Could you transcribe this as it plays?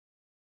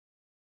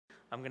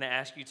I'm going to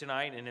ask you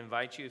tonight and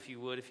invite you, if you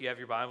would, if you have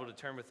your Bible, to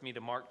turn with me to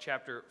Mark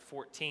chapter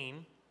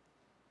 14.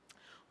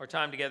 Our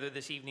time together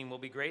this evening will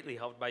be greatly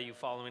helped by you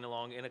following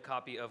along in a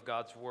copy of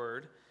God's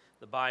Word,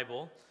 the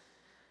Bible.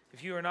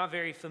 If you are not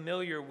very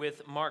familiar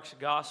with Mark's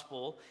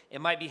gospel, it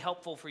might be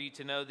helpful for you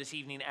to know this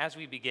evening as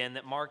we begin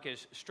that Mark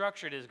has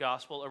structured his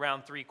gospel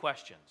around three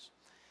questions.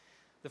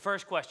 The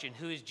first question,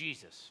 who is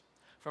Jesus?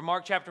 From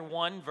Mark chapter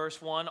 1,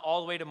 verse 1,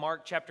 all the way to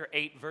Mark chapter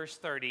 8, verse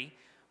 30,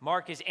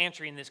 Mark is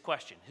answering this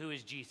question, who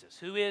is Jesus?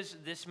 Who is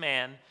this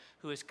man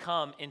who has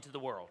come into the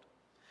world?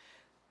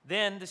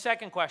 Then the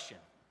second question,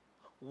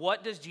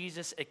 what does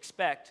Jesus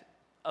expect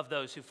of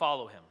those who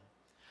follow him?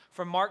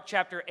 From Mark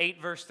chapter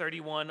 8, verse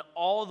 31,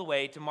 all the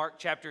way to Mark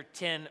chapter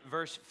 10,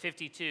 verse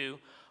 52,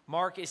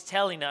 Mark is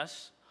telling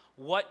us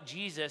what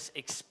Jesus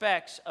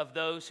expects of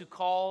those who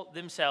call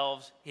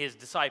themselves his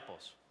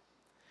disciples.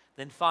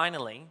 Then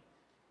finally,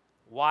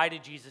 why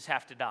did Jesus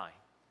have to die?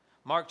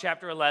 Mark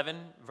chapter 11,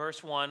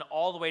 verse 1,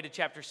 all the way to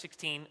chapter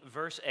 16,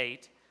 verse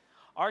 8.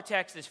 Our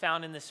text is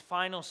found in this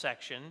final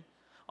section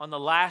on the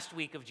last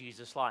week of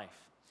Jesus' life.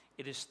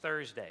 It is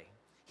Thursday.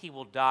 He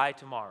will die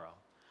tomorrow.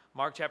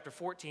 Mark chapter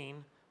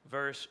 14,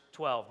 verse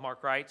 12.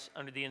 Mark writes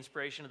under the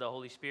inspiration of the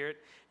Holy Spirit,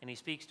 and he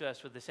speaks to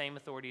us with the same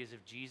authority as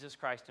if Jesus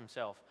Christ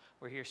himself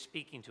were here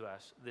speaking to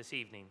us this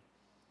evening.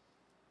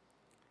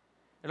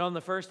 And on the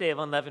first day of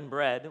unleavened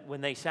bread,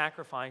 when they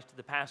sacrificed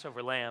the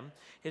Passover lamb,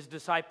 his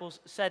disciples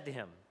said to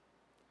him,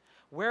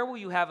 "Where will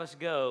you have us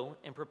go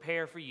and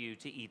prepare for you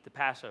to eat the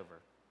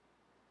Passover?"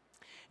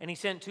 And he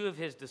sent two of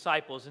his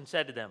disciples and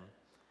said to them,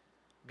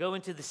 "Go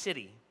into the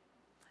city,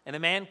 and a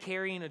man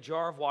carrying a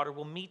jar of water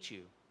will meet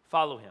you.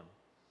 Follow him.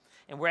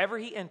 And wherever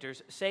he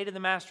enters, say to the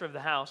master of the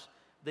house,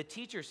 'The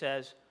teacher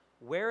says,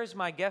 where is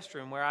my guest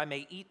room where I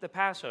may eat the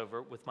Passover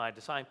with my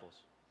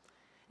disciples?'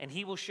 And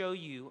he will show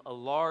you a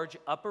large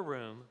upper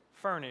room,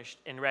 furnished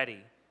and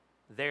ready.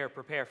 There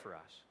prepare for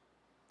us."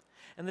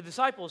 And the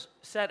disciples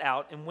set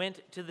out and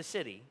went to the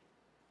city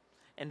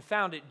and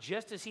found it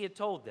just as he had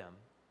told them,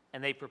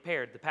 and they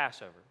prepared the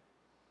Passover.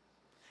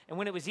 And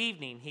when it was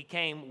evening, he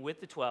came with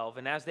the 12,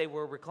 and as they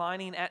were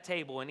reclining at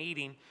table and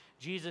eating,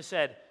 Jesus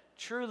said,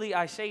 "Truly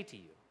I say to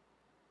you,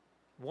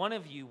 one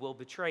of you will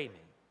betray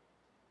me,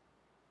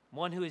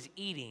 one who is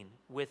eating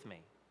with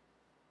me."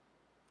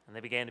 And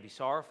they began to be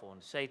sorrowful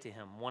and to say to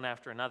him one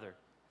after another,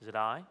 "Is it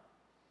I?"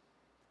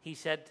 He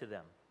said to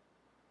them,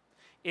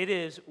 "It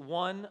is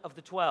one of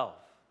the 12,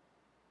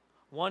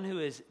 one who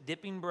is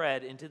dipping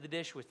bread into the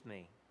dish with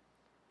me.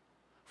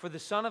 For the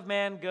Son of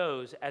Man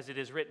goes as it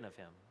is written of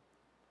him.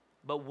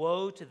 But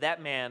woe to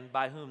that man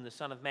by whom the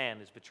Son of Man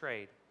is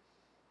betrayed.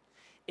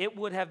 It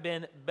would have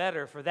been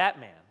better for that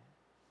man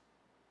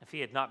if he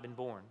had not been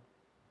born."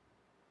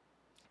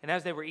 And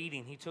as they were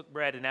eating, he took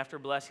bread, and after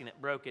blessing it,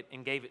 broke it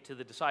and gave it to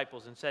the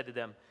disciples and said to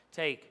them,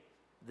 "Take,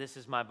 this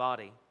is my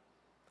body."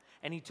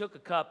 And he took a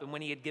cup, and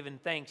when he had given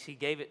thanks, he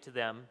gave it to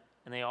them,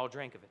 and they all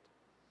drank of it.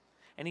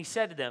 And he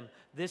said to them,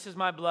 "This is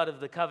my blood of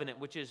the covenant,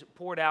 which is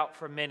poured out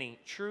for many.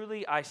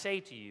 Truly I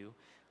say to you,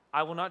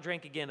 I will not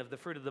drink again of the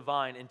fruit of the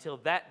vine until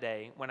that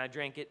day when I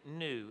drink it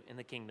new in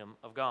the kingdom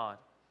of God."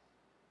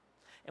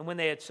 And when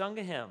they had sung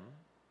a hymn,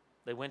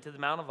 they went to the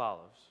Mount of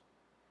Olives.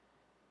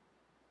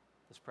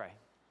 Let's pray.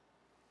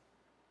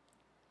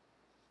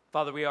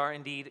 Father, we are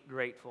indeed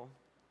grateful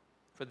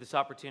for this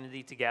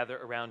opportunity to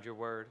gather around your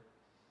word.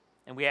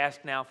 And we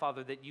ask now,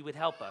 Father, that you would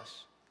help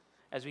us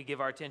as we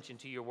give our attention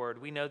to your word.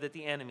 We know that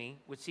the enemy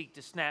would seek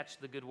to snatch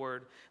the good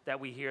word that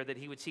we hear, that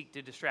he would seek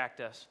to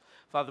distract us.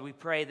 Father, we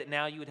pray that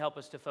now you would help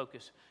us to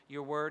focus.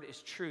 Your word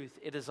is truth.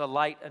 It is a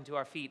light unto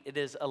our feet. It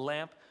is a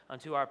lamp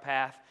unto our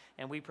path.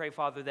 And we pray,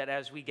 Father, that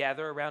as we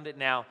gather around it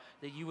now,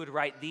 that you would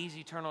write these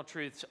eternal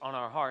truths on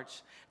our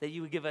hearts, that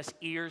you would give us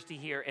ears to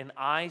hear and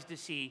eyes to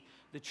see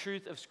the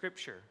truth of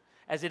Scripture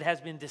as it has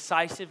been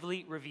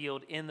decisively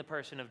revealed in the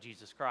person of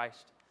Jesus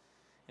Christ.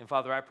 And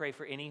Father, I pray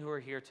for any who are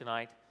here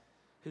tonight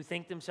who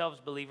think themselves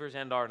believers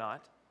and are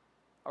not,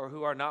 or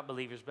who are not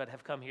believers but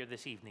have come here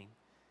this evening,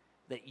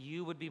 that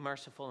you would be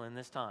merciful in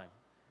this time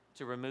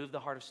to remove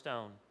the heart of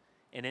stone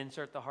and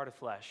insert the heart of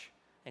flesh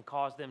and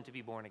cause them to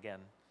be born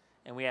again.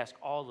 And we ask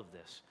all of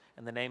this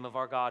in the name of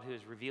our God who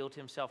has revealed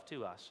himself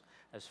to us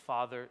as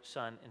Father,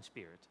 Son, and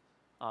Spirit.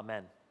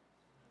 Amen.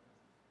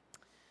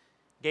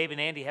 Gabe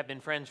and Andy have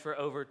been friends for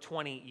over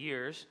 20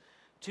 years.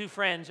 Two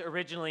friends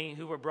originally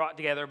who were brought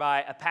together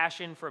by a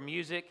passion for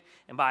music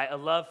and by a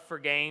love for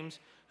games,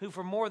 who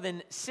for more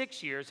than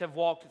 6 years have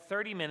walked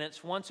 30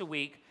 minutes once a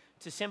week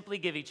to simply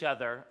give each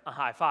other a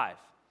high five.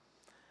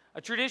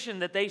 A tradition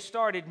that they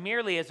started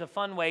merely as a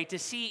fun way to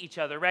see each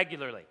other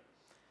regularly.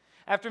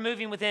 After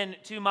moving within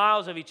 2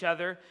 miles of each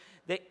other,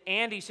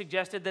 Andy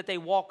suggested that they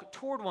walk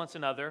toward one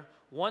another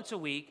once a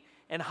week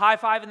and high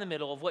five in the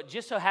middle of what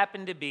just so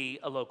happened to be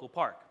a local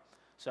park.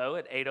 So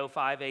at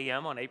 8:05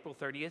 a.m. on April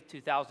 30th,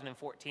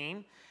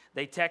 2014,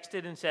 they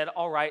texted and said,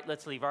 "All right,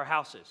 let's leave our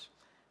houses."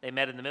 They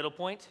met in the middle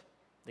point,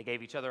 they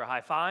gave each other a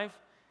high five,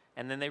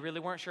 and then they really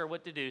weren't sure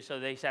what to do, so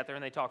they sat there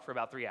and they talked for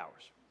about 3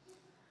 hours.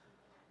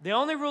 The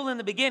only rule in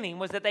the beginning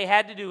was that they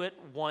had to do it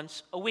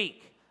once a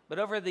week. But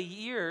over the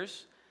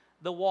years,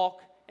 the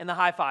walk and the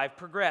high five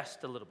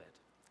progressed a little bit.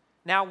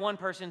 Now one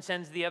person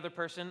sends the other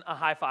person a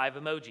high five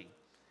emoji.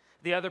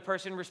 The other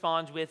person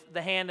responds with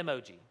the hand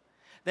emoji.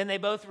 Then they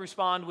both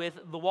respond with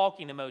the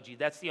walking emoji.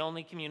 That's the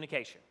only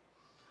communication.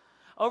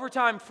 Over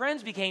time,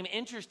 friends became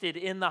interested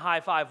in the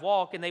high five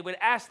walk, and they would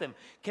ask them,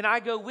 "Can I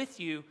go with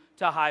you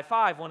to high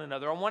five one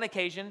another?" On one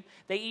occasion,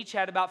 they each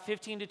had about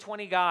 15 to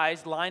 20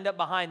 guys lined up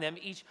behind them,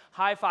 each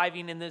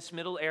high-fiving in this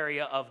middle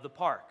area of the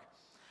park.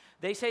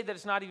 They say that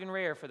it's not even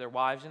rare for their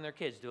wives and their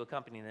kids to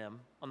accompany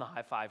them on the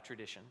high five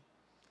tradition.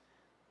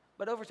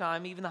 But over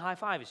time, even the high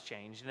five has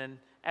changed. And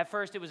at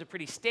first, it was a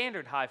pretty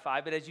standard high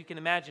five, but as you can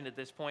imagine at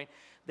this point,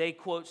 they,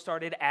 quote,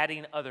 started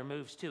adding other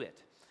moves to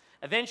it.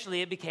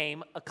 Eventually, it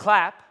became a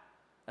clap,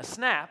 a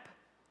snap,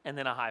 and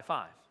then a high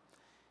five.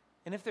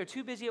 And if they're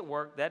too busy at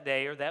work that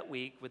day or that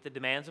week with the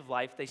demands of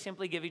life, they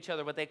simply give each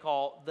other what they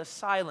call the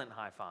silent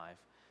high five.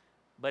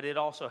 But it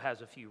also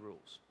has a few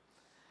rules.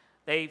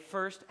 They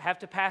first have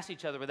to pass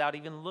each other without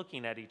even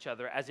looking at each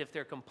other, as if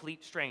they're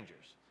complete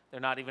strangers. They're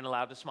not even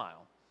allowed to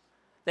smile.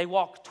 They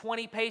walk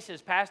 20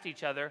 paces past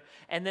each other,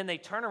 and then they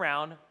turn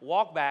around,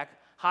 walk back,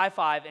 high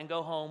five, and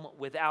go home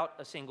without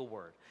a single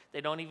word.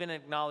 They don't even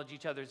acknowledge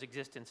each other's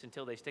existence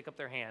until they stick up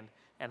their hand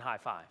and high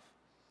five.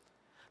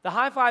 The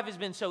high five has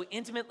been so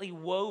intimately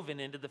woven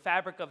into the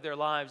fabric of their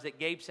lives that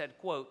Gabe said,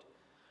 quote,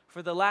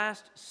 "For the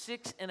last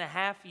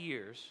 6.5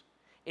 years,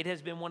 it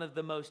has been one of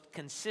the most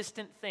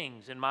consistent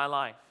things in my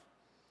life.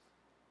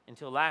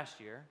 Until last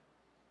year,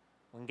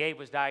 when Gabe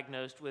was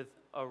diagnosed with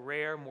a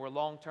rare, more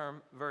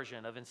long-term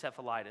version of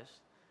encephalitis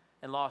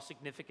and lost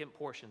significant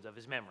portions of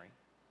his memory.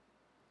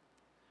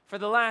 For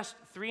the last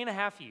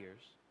 3.5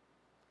 years,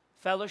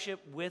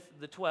 fellowship with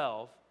the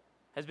 12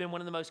 has been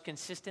one of the most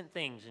consistent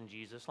things in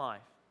Jesus'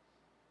 life.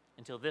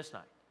 Until this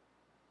night,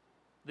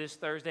 this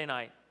Thursday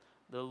night,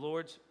 the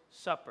Lord's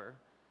Supper,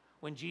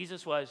 when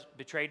Jesus was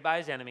betrayed by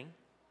his enemy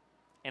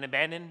and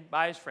abandoned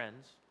by his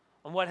friends,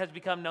 on what has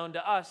become known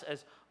to us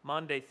as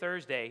Maundy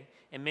Thursday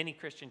in many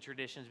Christian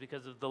traditions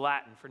because of the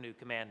Latin for new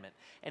commandment.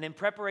 And in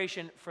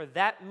preparation for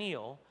that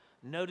meal,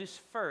 notice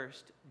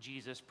first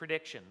Jesus'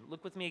 prediction.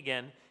 Look with me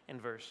again in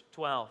verse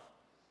 12.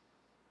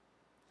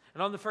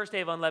 And on the first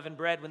day of unleavened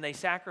bread, when they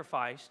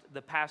sacrificed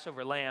the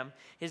Passover lamb,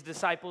 his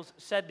disciples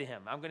said to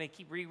him, I'm going to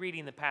keep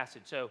rereading the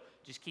passage, so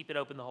just keep it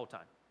open the whole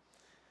time.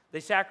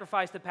 They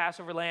sacrificed the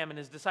Passover lamb, and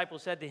his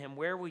disciples said to him,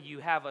 where will you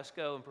have us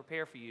go and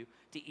prepare for you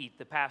to eat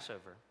the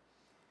Passover?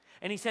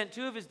 And he sent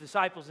 2 of his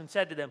disciples and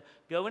said to them,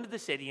 go into the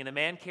city, and a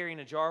man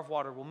carrying a jar of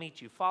water will meet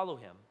you. Follow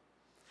him.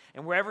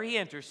 And wherever he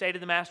enters, say to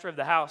the master of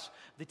the house,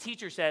 the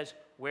teacher says,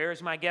 where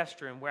is my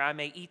guest room where I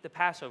may eat the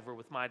Passover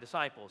with my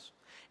disciples?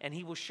 And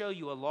he will show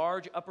you a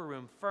large upper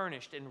room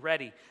furnished and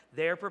ready.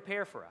 There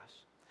prepare for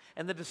us.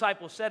 And the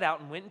disciples set out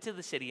and went into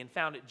the city and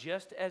found it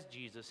just as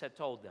Jesus had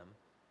told them.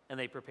 And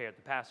they prepared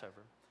the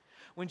Passover.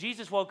 When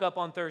Jesus woke up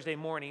on Thursday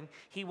morning,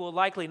 he will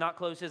likely not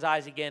close his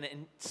eyes again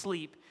and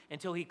sleep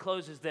until he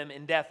closes them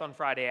in death on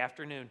Friday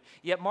afternoon.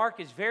 Yet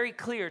Mark is very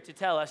clear to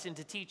tell us and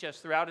to teach us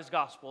throughout his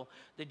gospel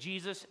that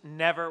Jesus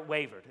never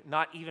wavered,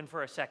 not even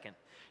for a second.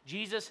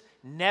 Jesus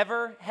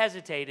never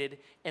hesitated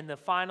in the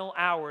final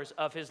hours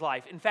of his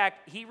life. In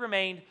fact, he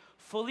remained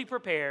fully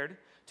prepared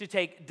to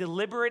take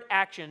deliberate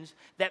actions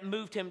that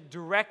moved him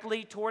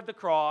directly toward the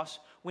cross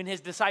when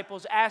his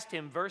disciples asked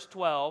him, verse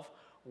 12,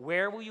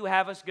 where will you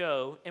have us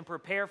go and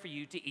prepare for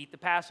you to eat the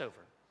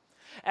Passover?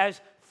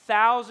 As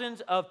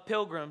thousands of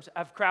pilgrims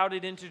have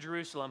crowded into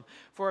Jerusalem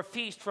for a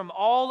feast from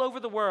all over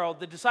the world,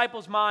 the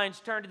disciples' minds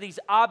turn to these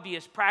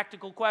obvious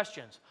practical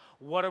questions.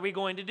 What are we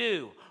going to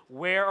do?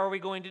 Where are we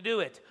going to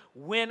do it?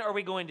 When are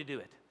we going to do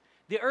it?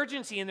 The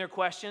urgency in their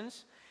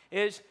questions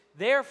is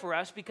there for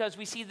us because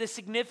we see the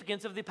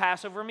significance of the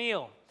Passover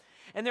meal.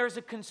 And there is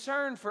a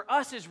concern for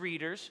us as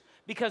readers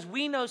because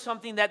we know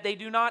something that they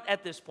do not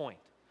at this point.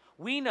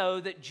 We know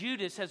that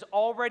Judas has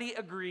already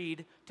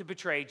agreed to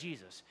betray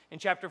Jesus. In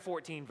chapter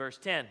 14, verse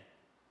 10,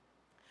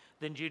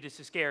 then Judas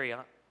Iscariot,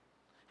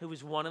 who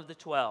was one of the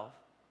 12,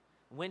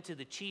 went to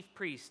the chief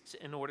priests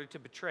in order to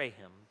betray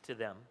him to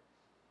them.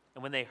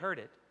 And when they heard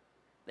it,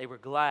 they were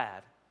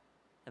glad,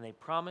 and they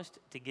promised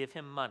to give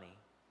him money,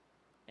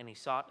 and he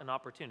sought an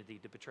opportunity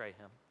to betray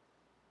him.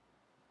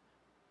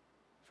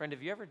 Friend,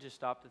 have you ever just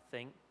stopped to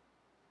think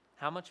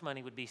how much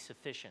money would be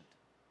sufficient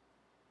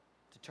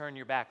to turn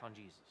your back on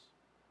Jesus?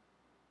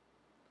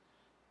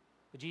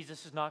 But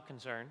Jesus is not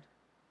concerned,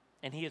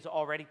 and he is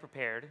already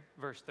prepared,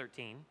 verse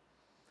 13.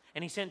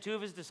 And he sent 2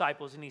 of his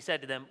disciples, and he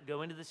said to them,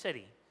 go into the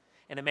city,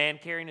 and a man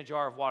carrying a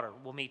jar of water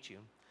will meet you.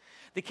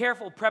 The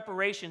careful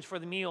preparations for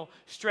the meal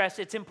stress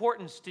its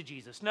importance to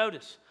Jesus.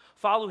 Notice,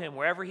 follow him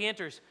wherever he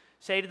enters.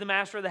 Say to the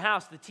master of the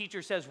house, the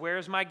teacher says, where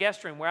is my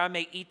guest room where I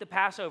may eat the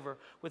Passover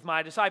with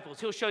my disciples?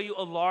 He'll show you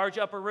a large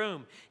upper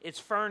room. It's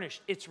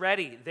furnished. It's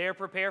ready. There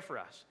prepare for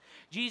us.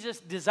 Jesus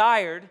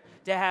desired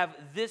to have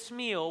this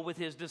meal with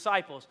his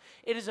disciples.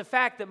 It is a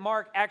fact that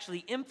Mark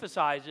actually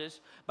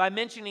emphasizes by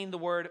mentioning the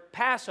word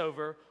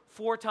Passover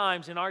 4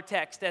 times in our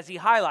text as he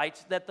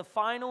highlights that the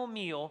final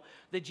meal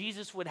that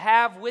Jesus would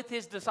have with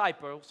his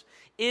disciples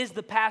is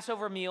the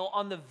Passover meal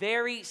on the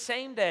very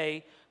same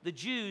day the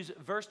Jews,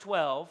 verse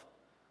 12,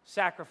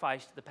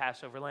 sacrificed the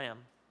Passover lamb.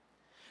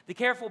 The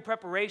careful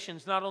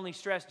preparations not only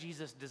stress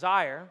Jesus'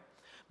 desire,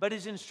 but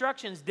his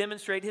instructions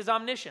demonstrate his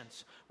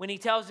omniscience when he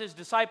tells his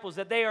disciples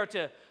that they are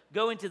to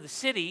go into the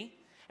city.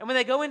 And when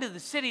they go into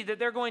the city, that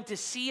they're going to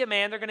see a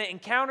man, they're going to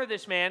encounter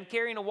this man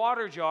carrying a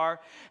water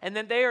jar, and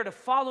then they are to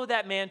follow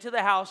that man to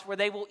the house where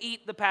they will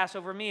eat the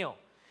Passover meal.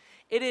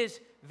 It is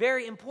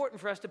very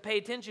important for us to pay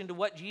attention to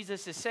what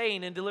Jesus is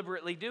saying and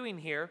deliberately doing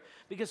here,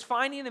 because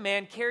finding a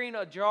man carrying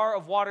a jar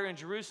of water in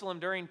Jerusalem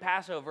during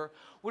Passover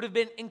would have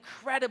been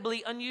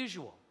incredibly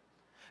unusual.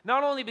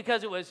 Not only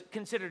because it was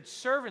considered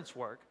servants'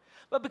 work,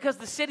 but because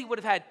the city would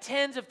have had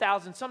tens of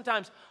thousands,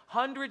 sometimes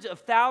hundreds of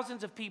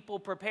thousands of people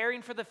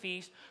preparing for the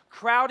feast,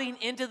 crowding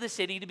into the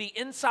city to be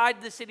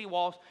inside the city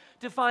walls.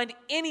 To find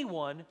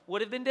anyone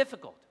would have been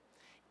difficult.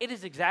 It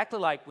is exactly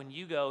like when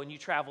you go and you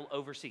travel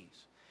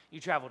overseas. You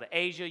travel to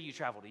Asia, you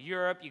travel to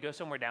Europe, you go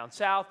somewhere down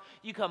south,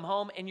 you come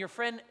home, and your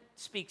friend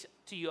speaks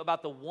to you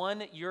about the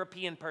one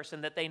European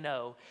person that they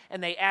know,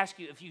 and they ask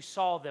you if you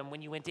saw them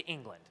when you went to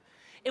England.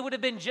 It would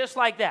have been just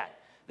like that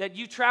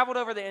you traveled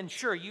over there, and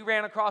sure, you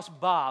ran across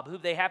Bob, who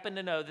they happened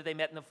to know that they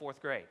met in the 4th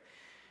grade.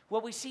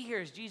 What we see here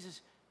is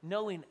Jesus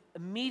knowing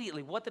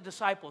immediately what the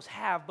disciples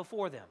have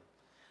before them.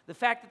 The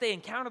fact that they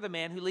encounter the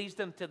man who leads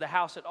them to the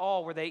house at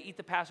all where they eat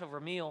the Passover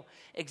meal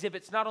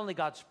exhibits not only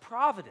God's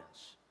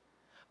providence,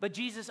 but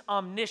Jesus'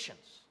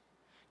 omniscience.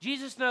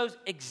 Jesus knows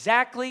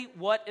exactly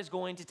what is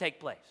going to take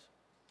place.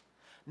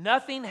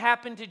 Nothing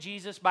happened to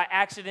Jesus by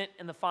accident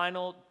in the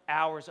final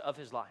hours of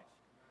his life.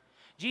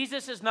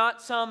 Jesus is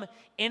not some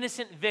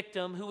innocent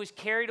victim who was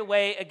carried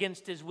away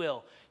against his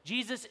will.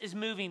 Jesus is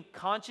moving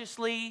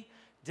consciously,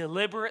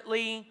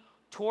 deliberately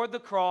toward the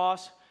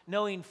cross,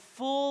 knowing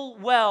full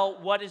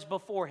well what is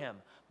before him: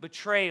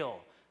 betrayal,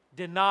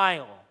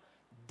 denial,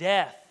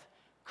 death,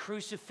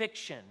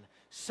 crucifixion,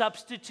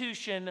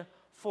 substitution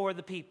for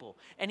the people.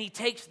 And he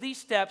takes these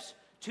steps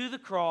to the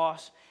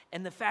cross,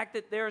 and the fact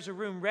that there is a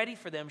room ready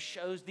for them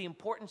shows the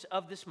importance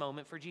of this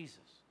moment for Jesus.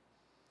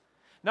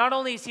 Not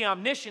only is he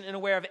omniscient and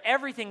aware of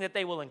everything that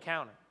they will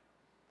encounter,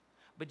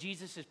 but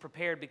Jesus is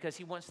prepared because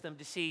he wants them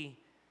to see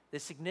the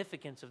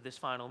significance of this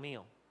final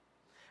meal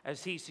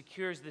as he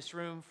secures this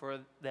room for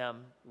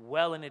them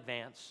well in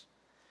advance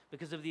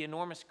because of the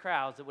enormous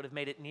crowds that would have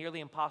made it nearly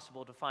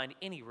impossible to find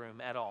any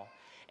room at all.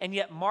 And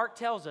yet Mark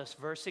tells us,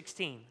 verse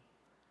 16,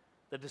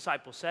 the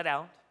disciples set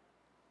out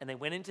and they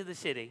went into the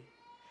city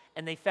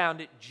and they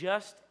found it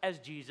just as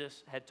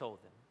Jesus had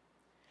told them.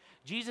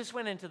 Jesus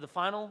went into the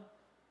final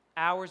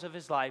hours of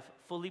his life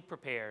fully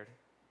prepared,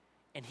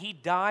 and he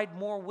died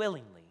more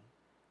willingly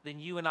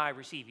than you and I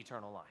receive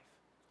eternal life.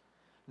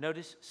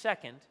 Notice,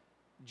 second,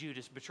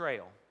 Judas'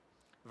 betrayal.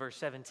 Verse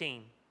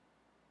 17.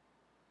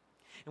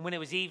 And when it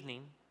was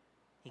evening,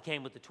 he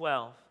came with the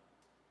 12.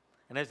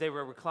 And as they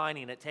were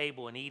reclining at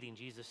table and eating,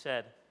 Jesus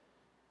said,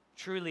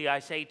 "Truly I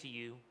say to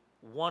you,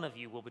 one of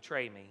you will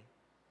betray me,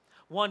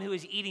 one who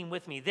is eating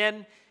with me."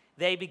 Then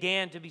they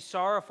began to be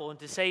sorrowful and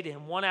to say to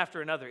him one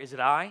after another, "Is it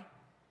I?"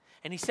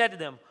 And he said to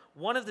them,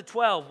 "One of the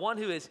 12, one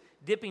who is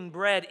dipping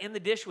bread in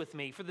the dish with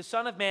me. For the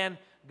Son of Man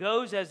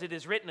goes as it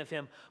is written of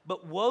him.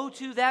 But woe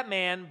to that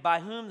man by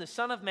whom the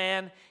Son of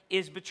Man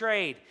is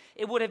betrayed.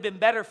 It would have been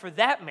better for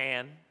that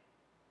man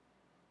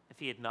if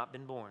he had not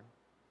been born."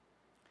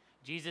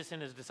 Jesus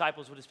and his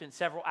disciples would have spent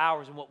several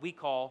hours in what we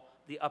call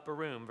the upper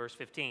room, verse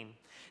 15.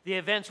 The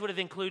events would have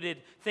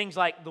included things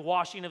like the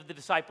washing of the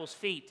disciples'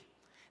 feet,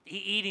 the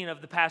eating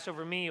of the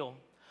Passover meal,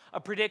 a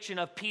prediction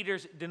of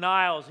Peter's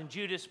denials and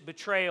Judas'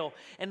 betrayal,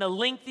 and a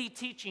lengthy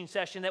teaching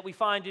session that we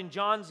find in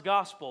John's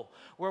gospel,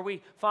 where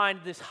we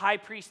find this high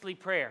priestly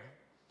prayer.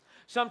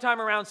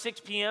 Sometime around 6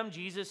 p.m.,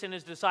 Jesus and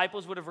his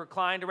disciples would have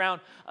reclined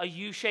around a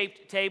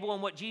U-shaped table,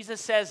 and what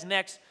Jesus says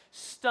next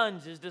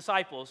stuns his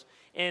disciples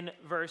in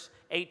verse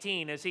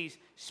 18 as he's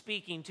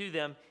speaking to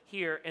them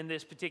here in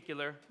this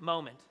particular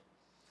moment.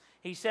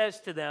 He says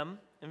to them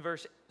in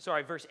verse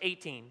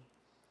 18,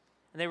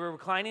 and they were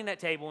reclining at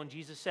table, and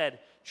Jesus said,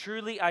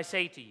 "Truly I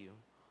say to you,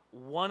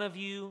 one of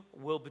you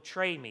will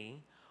betray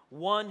me,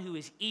 one who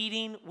is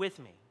eating with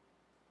me,"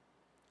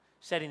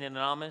 setting an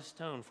ominous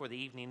tone for the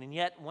evening. And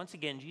yet, once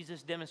again,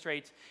 Jesus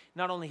demonstrates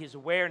not only his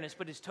awareness,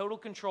 but his total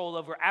control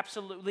over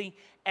absolutely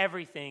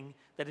everything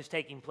that is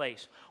taking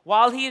place.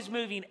 While he is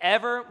moving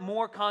ever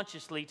more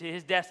consciously to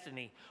his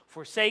destiny,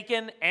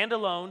 forsaken and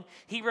alone,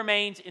 he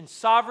remains in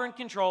sovereign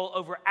control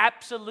over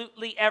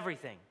absolutely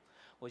everything.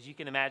 Well, as you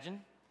can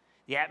imagine,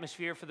 the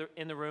atmosphere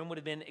in the room would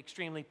have been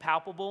extremely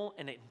palpable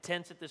and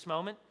intense at this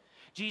moment.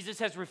 Jesus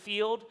has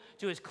revealed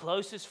to his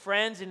closest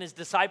friends and his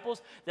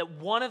disciples that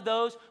one of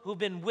those who've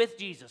been with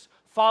Jesus,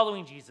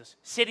 following Jesus,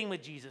 sitting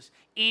with Jesus,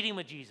 eating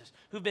with Jesus,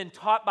 who've been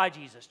taught by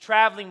Jesus,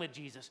 traveling with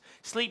Jesus,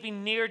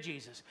 sleeping near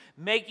Jesus,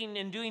 making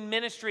and doing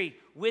ministry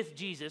with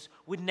Jesus,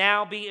 would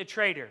now be a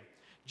traitor.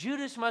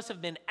 Judas must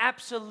have been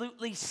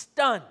absolutely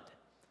stunned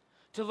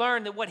to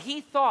learn that what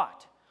he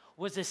thought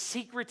was a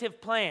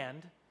secretive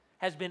plan,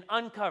 has been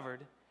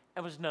uncovered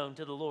and was known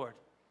to the Lord.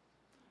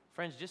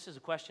 Friends, just as a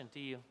question to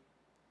you,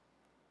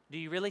 do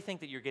you really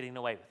think that you're getting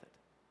away with it?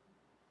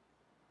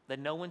 That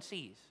no one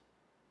sees,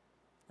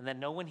 and that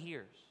no one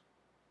hears,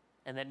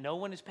 and that no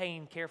one is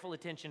paying careful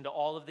attention to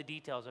all of the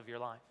details of your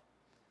life?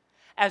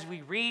 As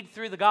we read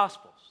through the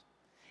Gospels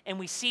and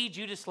we see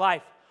Judas'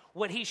 life,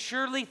 what he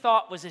surely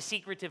thought was a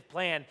secretive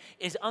plan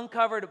is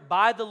uncovered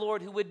by the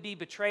Lord, who would be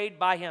betrayed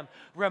by him,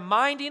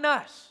 reminding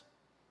us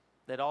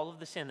that all of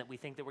the sin that we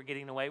think that we're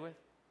getting away with,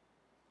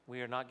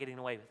 we are not getting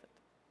away with it.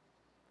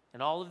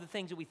 And all of the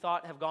things that we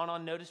thought have gone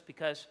unnoticed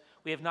because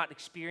we have not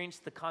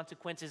experienced the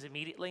consequences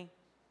immediately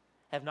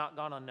have not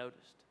gone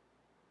unnoticed.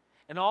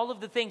 And all of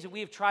the things that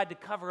we have tried to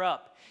cover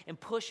up and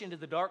push into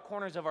the dark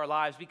corners of our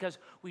lives because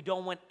we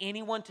don't want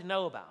anyone to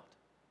know about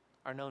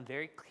are known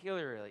very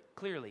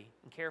clearly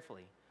and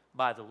carefully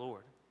by the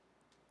Lord.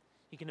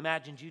 You can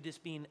imagine Judas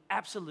being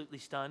absolutely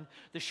stunned.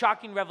 The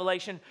shocking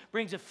revelation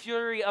brings a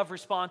fury of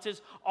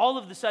responses. All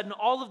of a sudden,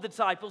 all of the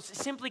disciples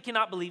simply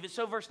cannot believe it.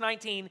 So verse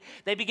 19,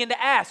 they begin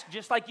to ask,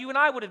 just like you and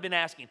I would have been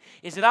asking,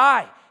 is it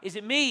I? Is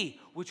it me?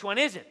 Which one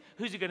is it?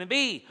 Who's it going to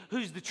be?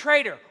 Who's the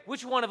traitor?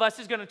 Which one of us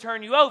is going to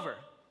turn you over?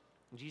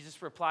 And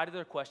Jesus' reply to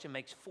their question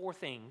makes four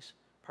things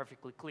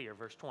perfectly clear.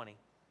 Verse 20,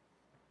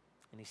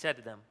 and he said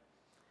to them,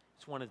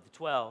 it's one of the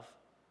 12,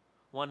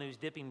 one who's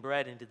dipping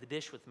bread into the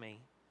dish with me.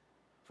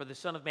 For the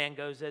Son of Man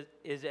goes as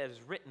is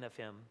written of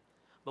him.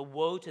 But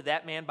woe to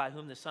that man by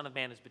whom the Son of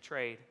Man is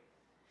betrayed.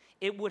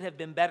 It would have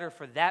been better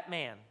for that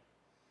man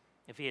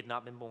if he had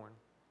not been born.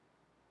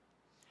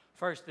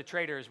 First, the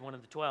traitor is one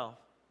of the 12.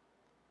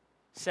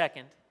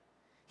 Second,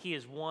 he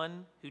is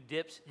one who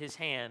dips his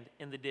hand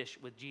in the dish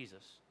with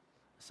Jesus,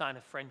 a sign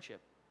of friendship.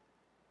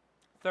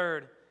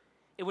 Third,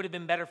 it would have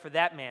been better for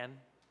that man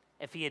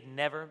if he had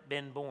never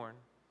been born.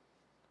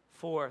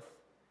 Fourth,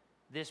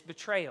 this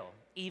betrayal,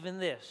 even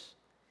this,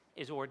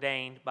 is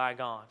ordained by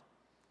God.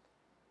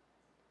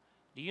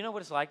 Do you know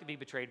what it's like to be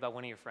betrayed by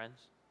one of your friends?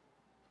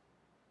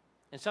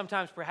 And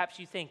sometimes perhaps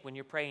you think when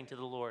you're praying to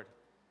the Lord,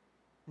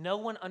 no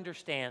one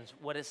understands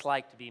what it's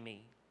like to be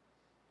me,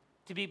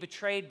 to be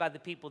betrayed by the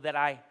people that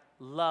I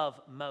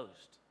love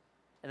most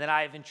and that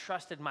I have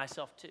entrusted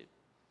myself to,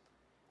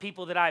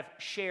 people that I've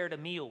shared a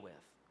meal with,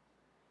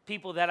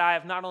 people that I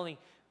have not only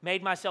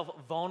made myself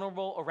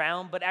vulnerable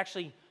around, but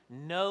actually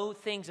know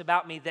things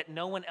about me that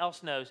no one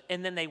else knows,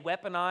 and then they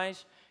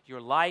weaponize your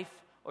life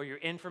or your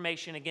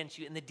information against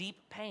you, and the deep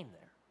pain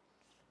there.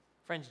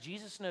 Friends,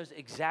 Jesus knows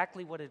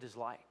exactly what it is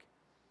like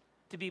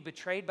to be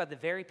betrayed by the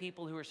very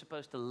people who are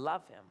supposed to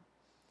love him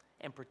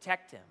and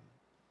protect him,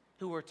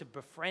 who were to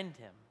befriend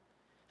him,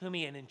 whom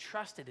he had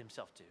entrusted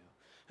himself to,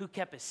 who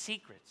kept his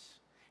secrets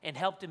and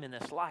helped him in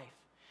this life.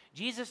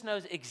 Jesus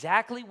knows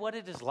exactly what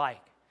it is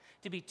like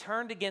to be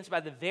turned against by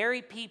the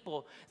very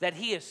people that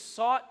he has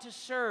sought to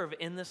serve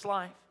in this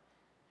life.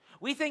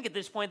 We think at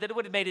this point that it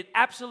would have made it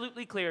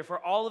absolutely clear for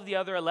all of the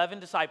other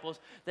 11 disciples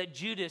that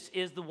Judas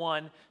is the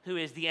one who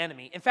is the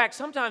enemy. In fact,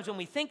 sometimes when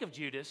we think of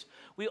Judas,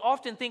 we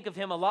often think of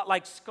him a lot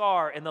like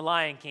Scar in The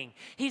Lion King.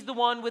 He's the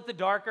one with the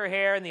darker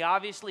hair and the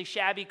obviously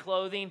shabby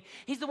clothing.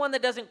 He's the one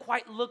that doesn't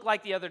quite look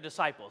like the other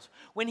disciples.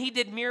 When he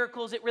did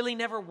miracles, it really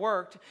never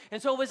worked.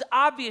 And so it was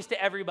obvious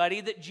to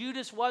everybody that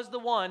Judas was the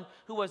one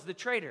who was the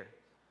traitor.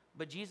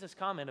 But Jesus'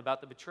 comment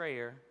about the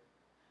betrayer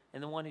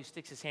and the one who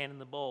sticks his hand in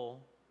the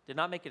bowl did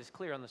not make it as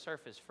clear on the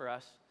surface for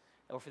us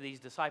or for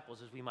these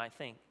disciples as we might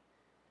think.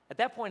 At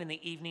that point in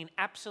the evening,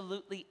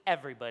 absolutely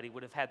everybody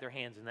would have had their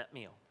hands in that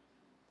meal.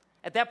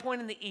 At that point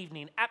in the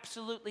evening,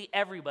 absolutely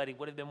everybody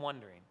would have been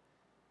wondering,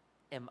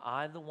 am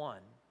I the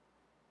one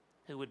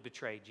who would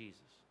betray Jesus?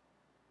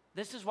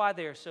 This is why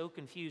they are so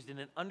confused, and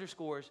it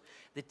underscores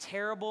the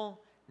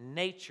terrible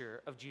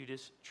nature of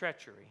Judas'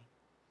 treachery.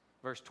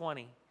 Verse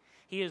 20,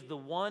 he is the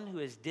one who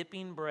is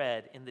dipping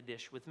bread in the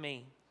dish with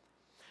me.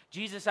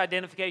 Jesus'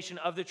 identification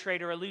of the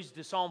traitor alludes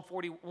to Psalm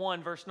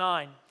 41, verse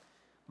 9.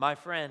 My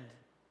friend,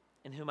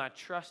 in whom I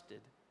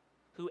trusted,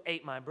 who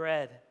ate my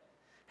bread,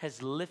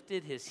 has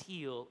lifted his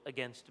heel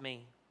against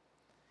me.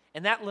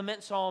 In that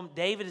lament psalm,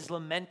 David is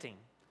lamenting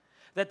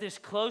that this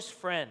close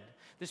friend,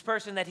 this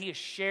person that he has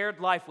shared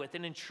life with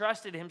and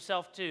entrusted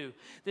himself to,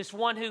 this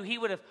one who he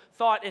would have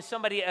thought as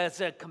somebody, as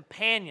a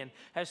companion,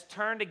 has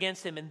turned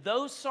against him. And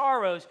those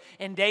sorrows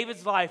in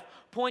David's life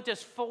point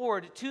us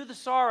forward to the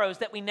sorrows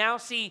that we now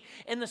see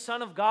in the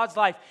Son of God's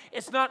life.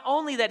 It's not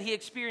only that he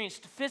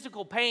experienced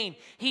physical pain,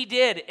 he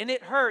did, and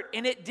it hurt,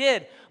 and it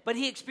did, but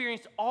he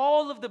experienced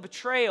all of the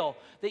betrayal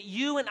that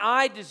you and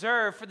I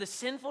deserve for the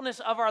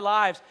sinfulness of our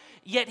lives,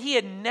 yet he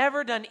had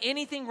never done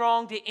anything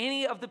wrong to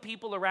any of the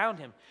people around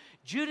him.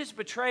 Judas'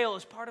 betrayal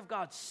is part of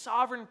God's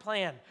sovereign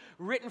plan,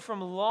 written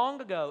from long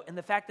ago, and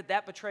the fact that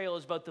that betrayal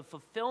is both the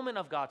fulfillment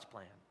of God's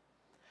plan,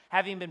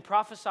 having been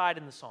prophesied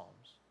in the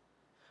Psalms,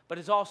 but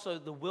is also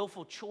the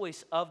willful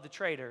choice of the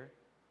traitor,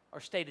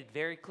 are stated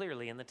very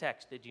clearly in the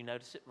text. Did you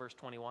notice it? Verse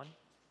 21.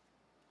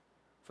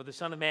 For the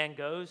Son of Man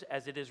goes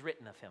as it is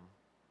written of him.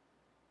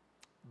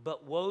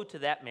 But woe to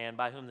that man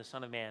by whom the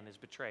Son of Man is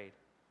betrayed.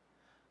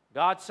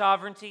 God's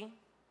sovereignty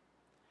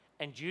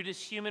and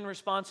Judas' human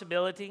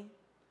responsibility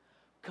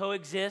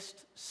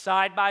coexist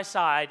side by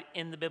side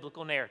in the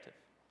biblical narrative.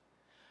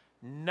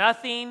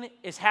 Nothing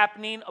is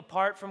happening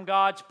apart from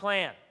God's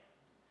plan.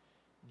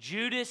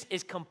 Judas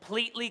is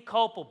completely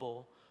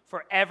culpable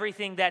for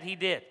everything that he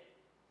did.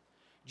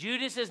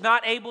 Judas is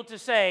not able to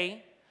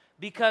say,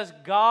 because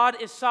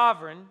God is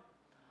sovereign,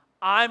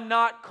 I'm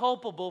not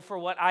culpable for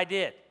what I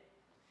did,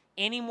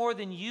 any more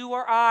than you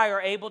or I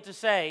are able to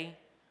say,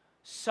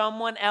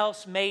 someone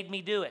else made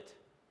me do it.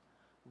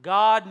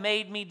 God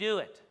made me do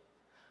it.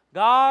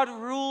 God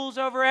rules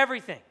over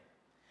everything.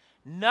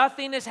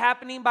 Nothing is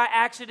happening by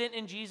accident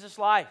in Jesus'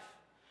 life,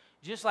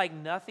 just like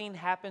nothing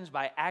happens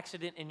by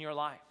accident in your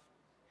life.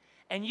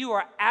 And you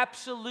are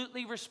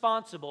absolutely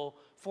responsible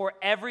for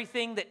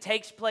everything that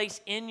takes place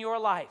in your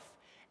life.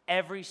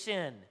 Every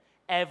sin,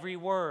 every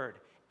word,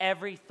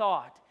 every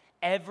thought,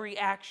 every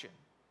action.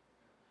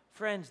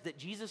 Friends, that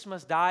Jesus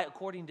must die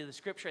according to the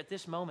Scripture at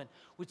this moment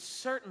would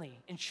certainly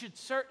and should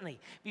certainly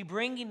be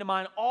bringing to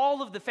mind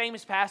all of the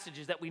famous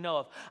passages that we know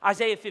of.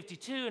 Isaiah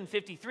 52 and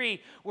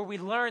 53, where we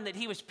learn that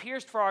he was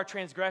pierced for our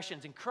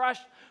transgressions and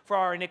crushed for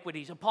our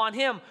iniquities. Upon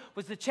him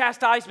was the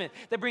chastisement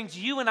that brings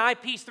you and I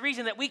peace. The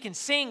reason that we can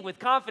sing with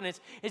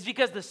confidence is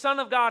because the Son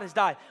of God has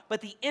died.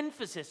 But the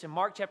emphasis in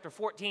Mark chapter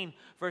 14,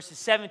 verses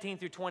 17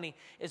 through 20,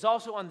 is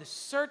also on the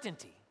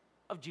certainty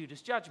of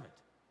Judas' judgment.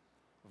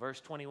 Verse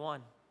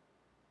 21.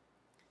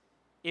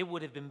 It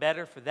would have been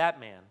better for that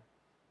man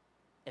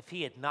if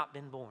he had not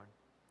been born.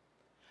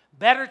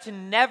 Better to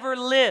never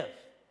live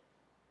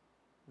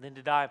than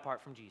to die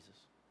apart from Jesus.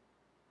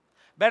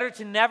 Better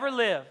to never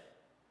live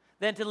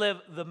than to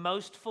live the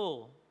most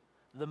full,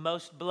 the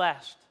most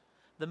blessed,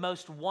 the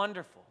most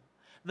wonderful,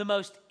 the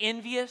most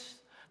envious,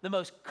 the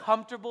most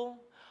comfortable,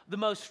 the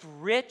most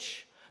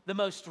rich, the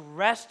most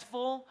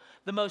restful,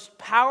 the most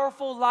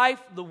powerful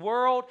life the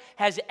world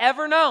has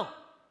ever known,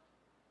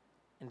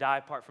 and die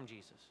apart from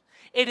Jesus.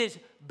 It is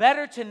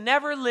better to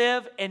never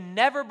live and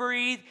never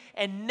breathe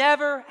and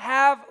never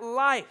have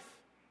life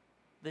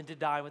than to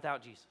die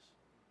without Jesus.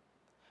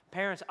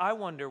 Parents, I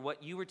wonder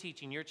what you were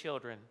teaching your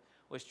children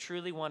was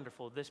truly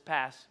wonderful this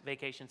past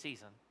vacation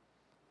season.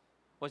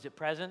 Was it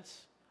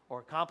presents or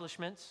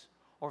accomplishments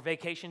or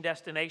vacation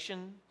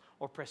destination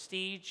or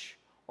prestige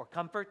or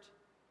comfort?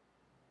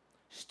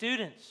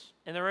 Students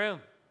in the room,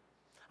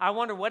 I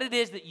wonder what it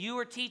is that you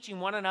are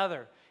teaching one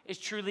another is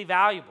truly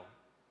valuable.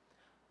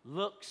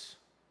 Looks,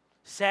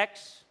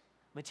 sex,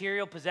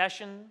 material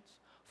possessions,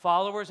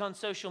 followers on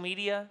social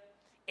media,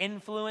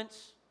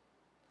 influence.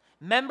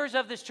 Members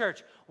of this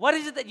church, what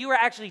is it that you are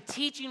actually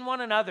teaching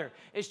one another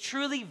is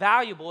truly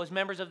valuable as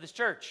members of this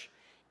church?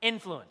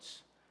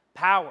 Influence,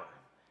 power,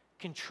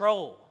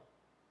 control.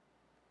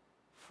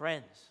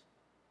 Friends,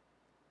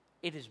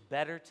 it is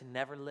better to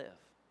never live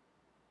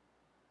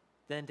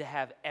than to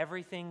have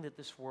everything that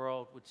this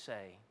world would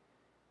say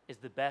is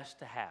the best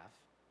to have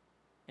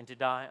and to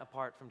die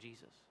apart from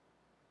Jesus.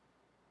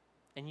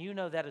 And you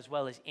know that as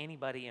well as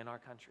anybody in our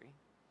country.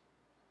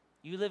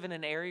 You live in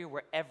an area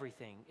where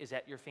everything is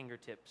at your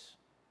fingertips.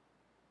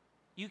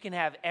 You can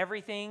have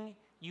everything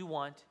you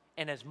want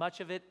and as much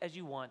of it as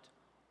you want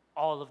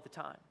all of the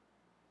time.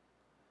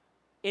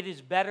 It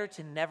is better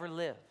to never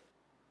live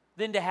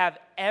than to have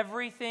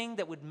everything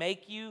that would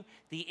make you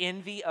the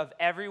envy of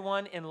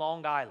everyone in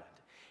Long Island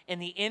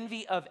and the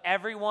envy of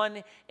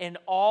everyone in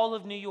all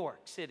of New York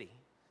City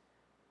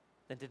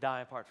than to die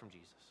apart from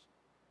Jesus.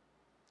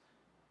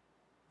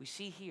 We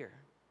see here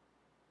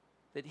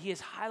that he is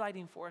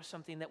highlighting for us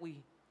something that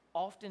we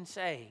often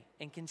say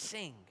and can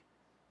sing,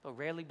 but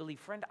rarely believe.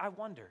 Friend, I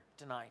wonder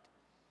tonight,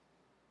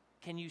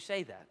 can you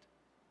say that?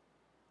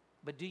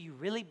 But do you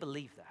really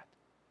believe that?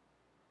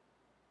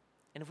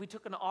 And if we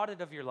took an audit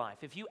of your life,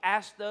 if you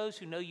asked those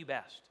who know you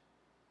best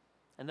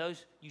and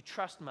those you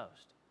trust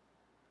most,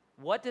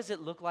 what does it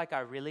look like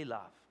I really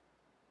love?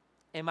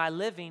 Am I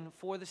living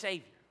for the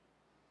Savior?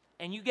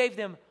 And you gave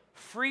them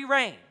free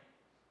rein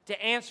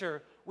to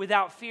answer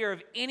without fear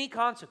of any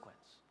consequence.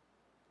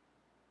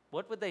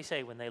 What would they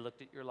say when they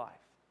looked at your life?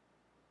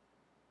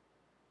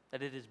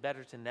 That it is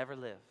better to never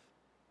live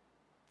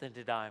than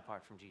to die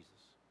apart from Jesus.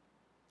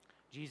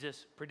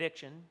 Jesus'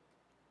 prediction,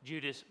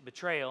 Judas'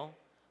 betrayal.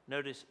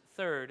 Notice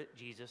third,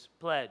 Jesus'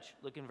 pledge.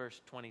 Look in verse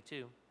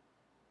 22.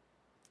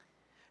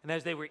 And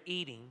as they were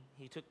eating,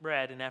 he took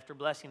bread, and after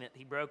blessing it,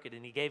 he broke it,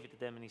 and he gave it to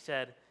them, and he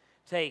said,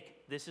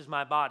 "Take, this is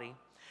my body."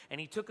 And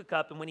he took a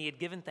cup, and when he had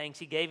given thanks,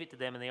 he gave it to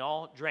them, and they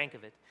all drank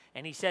of it.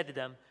 And he said to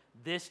them,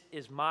 "This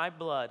is my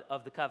blood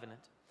of the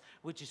covenant,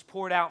 which is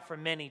poured out for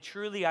many.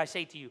 Truly I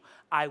say to you,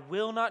 I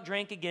will not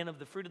drink again of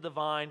the fruit of the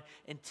vine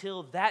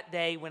until that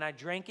day when I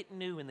drank it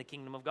new in the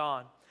kingdom of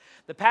God."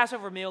 The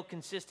Passover meal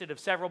consisted of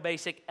several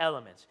basic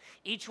elements.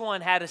 Each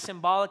one had a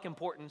symbolic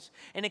importance,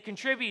 and it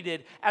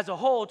contributed as a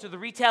whole to the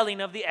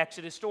retelling of the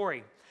Exodus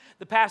story.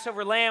 The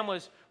Passover lamb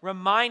was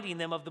reminding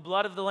them of the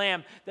blood of the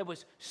lamb that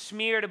was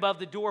smeared above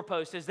the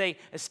doorpost as they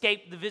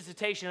escaped the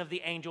visitation of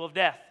the angel of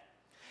death.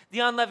 The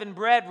unleavened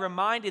bread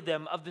reminded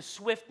them of the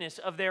swiftness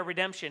of their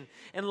redemption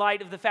in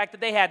light of the fact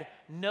that they had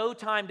no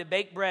time to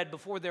bake bread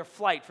before their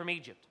flight from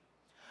Egypt.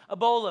 A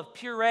bowl of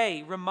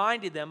puree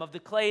reminded them of the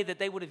clay that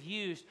they would have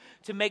used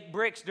to make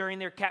bricks during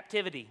their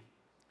captivity.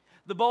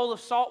 The bowl of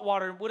salt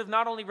water would have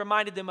not only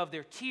reminded them of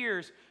their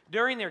tears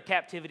during their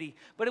captivity,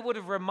 but it would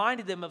have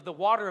reminded them of the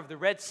water of the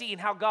Red Sea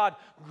and how God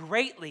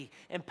greatly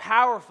and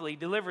powerfully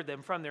delivered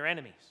them from their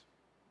enemies.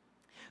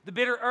 The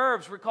bitter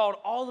herbs recalled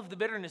all of the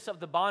bitterness of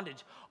the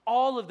bondage,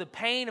 all of the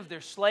pain of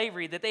their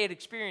slavery that they had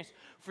experienced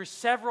for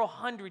several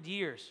hundred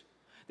years.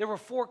 There were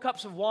 4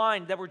 cups of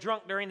wine that were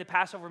drunk during the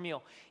Passover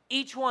meal.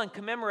 Each one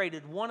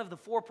commemorated one of the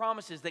 4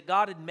 promises that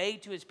God had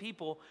made to his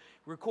people,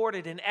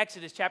 recorded in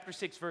Exodus chapter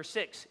 6, verse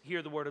 6.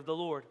 Hear the word of the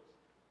Lord.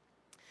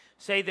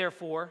 Say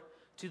therefore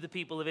to the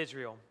people of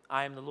Israel,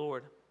 I am the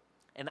Lord,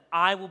 and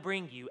I will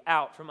bring you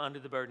out from under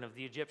the burden of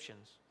the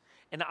Egyptians,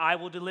 and I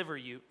will deliver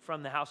you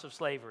from the house of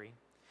slavery,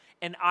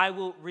 and I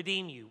will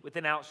redeem you with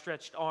an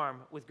outstretched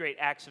arm, with great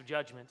acts of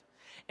judgment.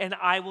 And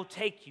I will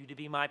take you to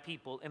be my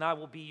people, and I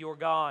will be your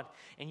God.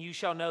 And you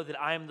shall know that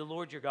I am the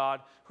Lord your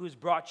God, who has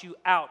brought you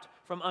out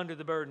from under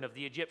the burden of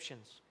the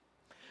Egyptians.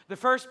 The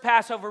first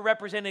Passover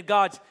represented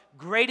God's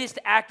greatest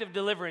act of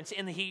deliverance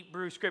in the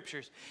Hebrew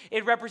Scriptures.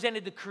 It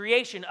represented the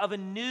creation of a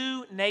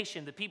new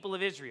nation, the people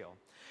of Israel.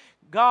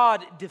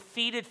 God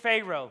defeated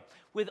Pharaoh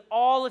with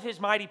all of his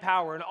mighty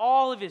power and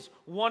all of his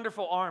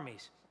wonderful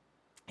armies.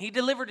 He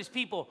delivered his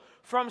people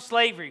from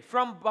slavery,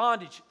 from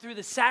bondage, through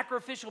the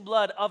sacrificial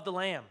blood of the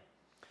Lamb.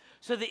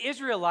 So the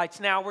Israelites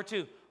now were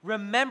to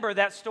remember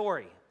that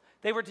story.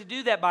 They were to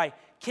do that by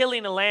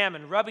killing a lamb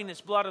and rubbing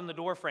its blood on the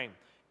doorframe.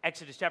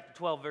 Exodus chapter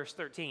 12, verse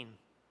 13.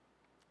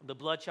 The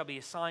blood shall be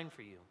a sign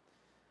for you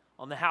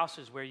on the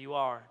houses where you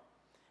are.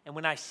 And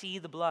when I see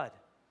the blood,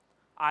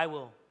 I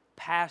will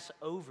pass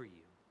over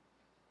you.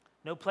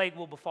 No plague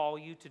will befall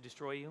you to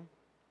destroy you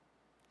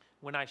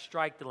when I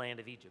strike the land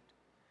of Egypt.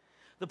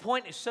 The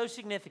point is so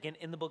significant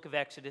in the book of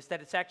Exodus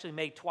that it's actually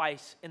made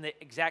twice in the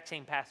exact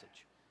same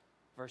passage.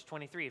 Verse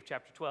 23 of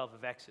chapter 12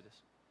 of Exodus.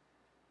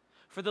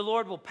 For the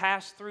Lord will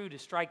pass through to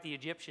strike the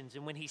Egyptians,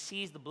 and when he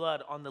sees the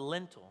blood on the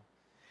lintel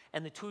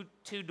and the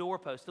two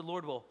doorposts, the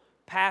Lord will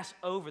pass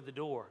over the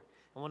door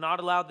and will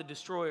not allow the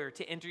destroyer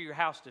to enter your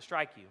house to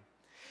strike you.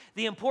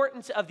 The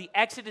importance of the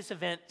Exodus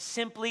event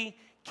simply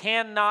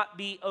cannot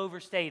be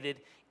overstated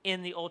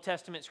in the Old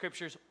Testament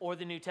Scriptures or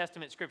the New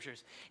Testament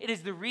Scriptures. It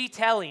is the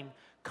retelling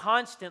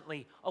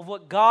constantly of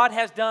what God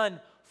has done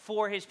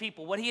for his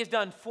people, what he has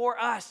done for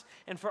us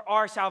and for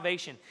our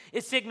salvation.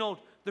 It signaled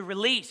the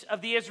release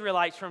of the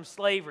Israelites from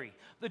slavery,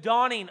 the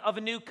dawning of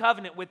a new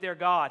covenant with their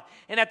God.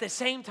 And at the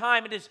same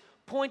time, it is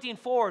pointing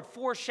forward,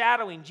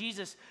 foreshadowing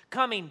Jesus'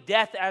 coming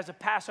death as a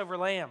Passover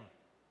lamb.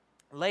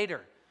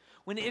 Later,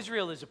 when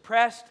Israel is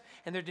oppressed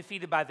and they're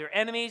defeated by their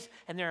enemies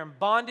and they're in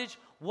bondage,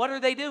 what are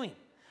they doing?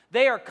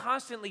 They are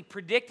constantly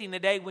predicting the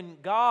day when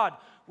God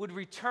would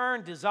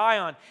return to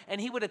Zion and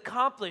he would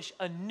accomplish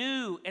a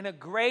new and a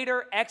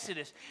greater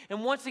exodus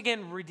and once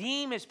again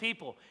redeem his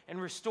people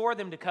and restore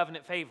them to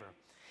covenant favor.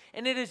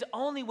 And it is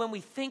only when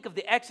we think of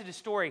the Exodus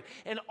story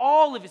and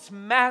all of its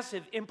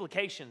massive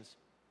implications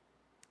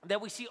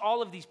that we see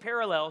all of these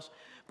parallels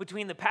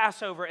between the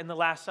Passover and the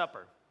Last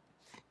Supper.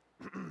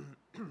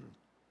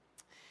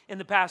 In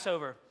the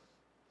Passover,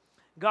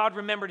 God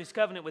remembered his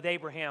covenant with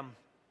Abraham,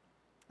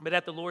 but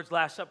at the Lord's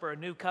Last Supper, a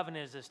new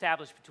covenant is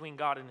established between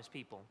God and his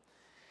people.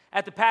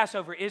 At the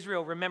Passover,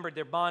 Israel remembered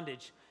their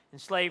bondage and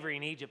slavery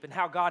in Egypt and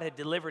how God had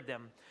delivered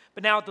them.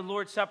 But now at the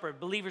Lord's Supper,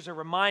 believers are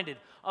reminded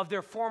of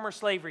their former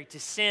slavery to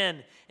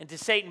sin and to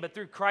Satan, but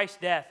through Christ's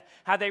death,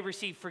 how they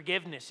received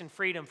forgiveness and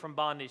freedom from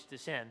bondage to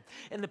sin.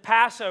 In the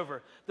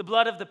Passover, the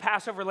blood of the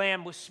Passover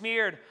lamb was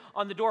smeared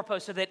on the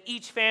doorpost so that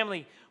each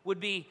family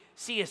would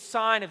see a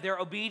sign of their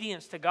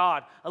obedience to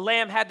God. A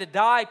lamb had to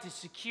die to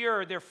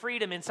secure their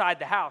freedom inside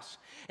the house.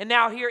 And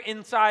now here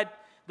inside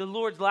the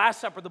Lord's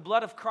Last Supper, the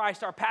blood of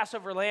Christ, our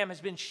Passover lamb,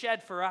 has been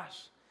shed for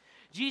us.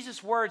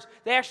 Jesus' words,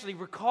 they actually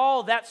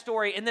recall that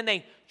story and then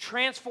they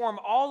transform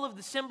all of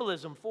the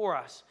symbolism for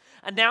us,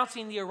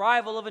 announcing the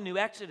arrival of a new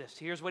Exodus.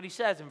 Here's what he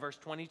says in verse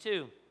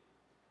 22.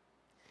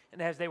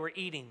 And as they were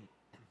eating,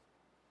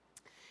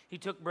 he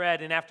took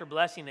bread and after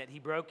blessing it, he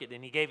broke it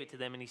and he gave it to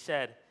them and he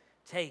said,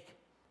 "Take,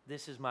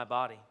 this is my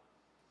body."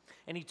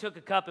 And he took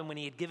a cup and when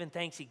he had given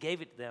thanks, he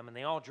gave it to them and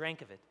they all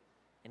drank of it.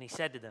 And he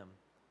said to them,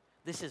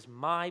 "This is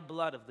my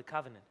blood of the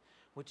covenant,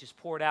 which is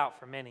poured out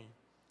for many.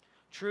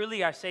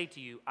 Truly I say to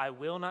you, I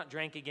will not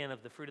drink again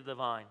of the fruit of the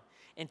vine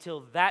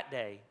until that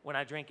day when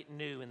I drink it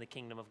new in the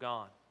kingdom of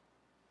God."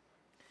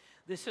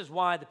 This is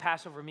why the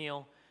Passover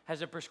meal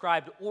has a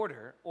prescribed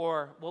order,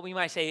 or what we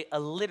might say a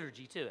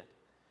liturgy to it.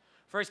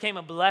 First came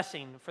a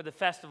blessing for the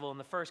festival and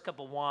the first cup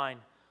of wine,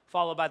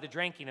 followed by the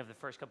drinking of the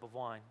first cup of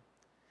wine.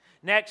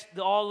 Next,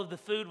 all of the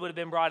food would have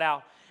been brought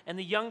out, and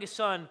the youngest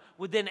son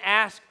would then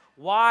ask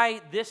why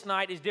this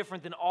night is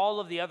different than all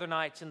of the other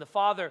nights. And the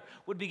Father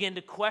would begin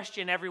to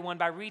question everyone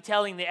by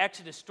retelling the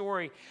Exodus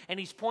story. And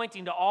he's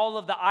pointing to all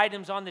of the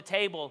items on the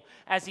table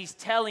as he's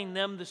telling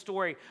them the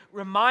story,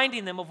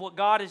 reminding them of what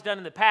God has done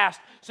in the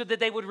past so that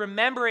they would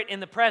remember it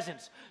in the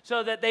present,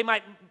 so that they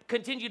might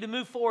continue to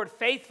move forward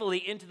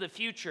faithfully into the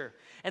future.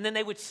 And then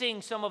they would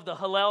sing some of the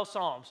Hallel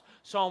Psalms,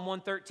 Psalm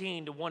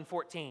 113 to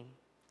 114.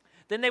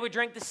 Then they would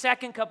drink the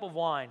second cup of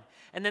wine,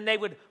 and then they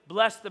would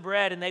bless the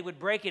bread, and they would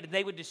break it, and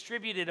they would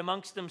distribute it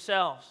amongst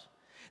themselves.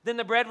 Then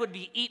the bread would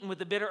be eaten with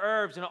the bitter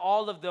herbs and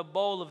all of the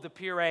bowl of the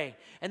puree.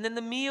 And then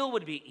the meal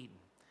would be eaten.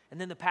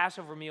 And then the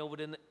Passover meal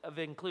would have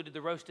included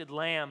the roasted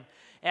lamb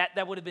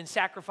that would have been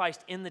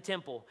sacrificed in the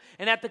temple.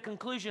 And at the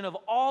conclusion of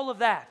all of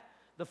that,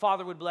 the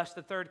Father would bless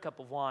the third cup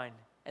of wine,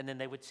 and then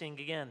they would sing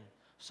again,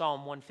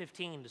 Psalm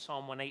 115 to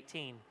Psalm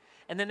 118.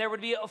 And then there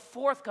would be a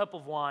fourth cup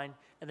of wine,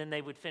 and then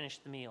they would finish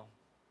the meal.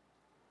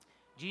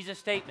 Jesus'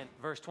 statement,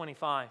 verse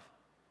 25,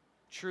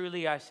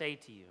 truly I say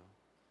to you,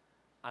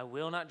 I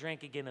will not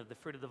drink again of the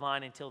fruit of the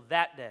vine until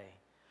that day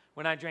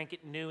when I drink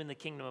it new in the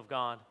kingdom of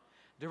God,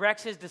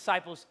 directs his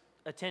disciples'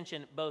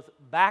 attention both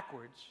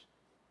backwards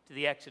to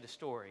the Exodus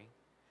story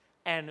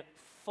and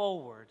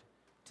forward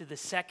to the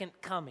second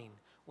coming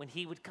when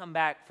he would come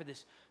back for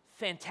this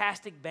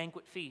fantastic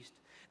banquet feast.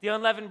 The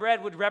unleavened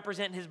bread would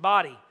represent his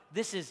body.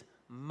 This is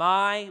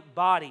my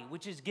body,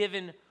 which is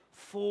given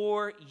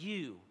for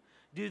you.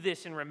 Do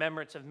this in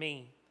remembrance of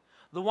me.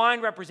 The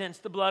wine represents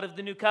the blood of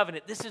the new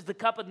covenant. This is the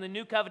cup of the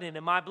new covenant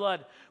in my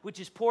blood, which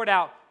is poured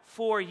out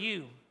for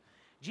you.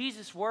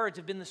 Jesus' words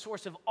have been the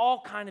source of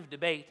all kind of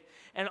debate,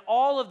 and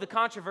all of the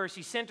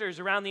controversy centers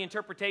around the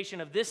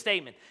interpretation of this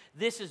statement.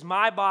 This is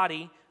my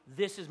body,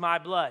 this is my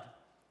blood.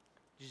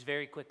 Just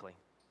very quickly.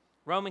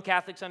 Roman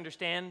Catholics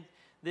understand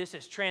this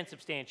as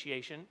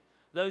transubstantiation.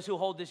 Those who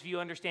hold this view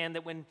understand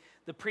that when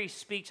the priest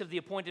speaks of the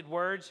appointed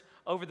words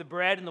over the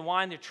bread and the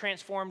wine, they're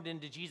transformed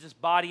into Jesus'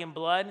 body and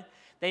blood.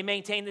 They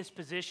maintain this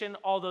position,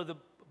 although the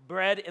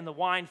bread and the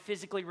wine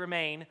physically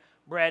remain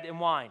bread and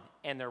wine,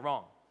 and they're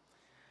wrong.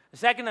 The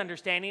second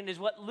understanding is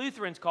what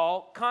Lutherans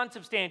call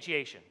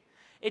consubstantiation.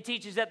 It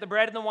teaches that the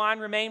bread and the wine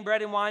remain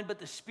bread and wine, but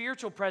the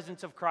spiritual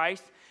presence of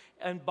Christ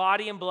and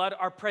body and blood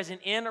are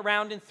present in,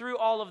 around, and through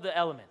all of the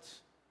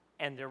elements,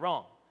 and they're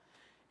wrong.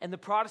 And the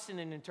Protestant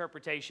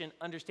interpretation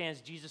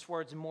understands Jesus'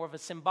 words in more of a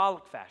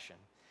symbolic fashion,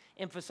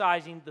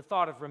 emphasizing the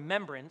thought of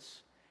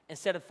remembrance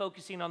instead of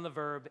focusing on the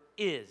verb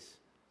is.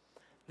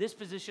 This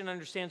position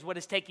understands what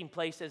is taking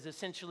place as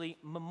essentially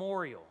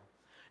memorial,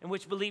 in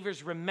which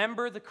believers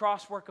remember the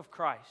cross work of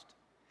Christ,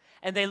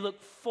 and they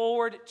look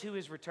forward to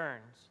his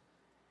returns.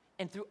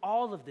 And through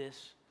all of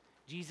this,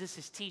 Jesus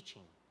is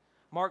teaching.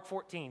 Mark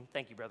 14,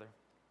 thank you, brother.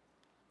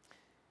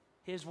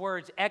 His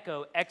words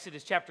echo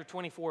Exodus chapter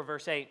 24,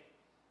 verse 8.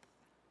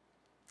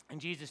 And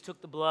Jesus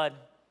took the blood,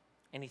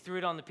 and he threw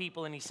it on the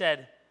people, and he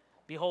said,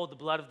 behold, the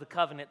blood of the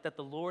covenant that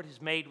the Lord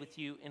has made with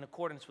you in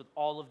accordance with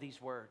all of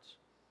these words.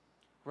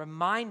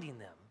 Reminding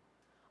them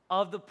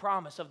of the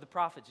promise of the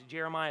prophets,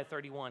 Jeremiah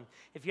 31.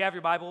 If you have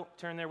your Bible,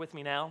 turn there with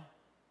me now.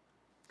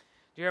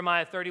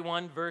 Jeremiah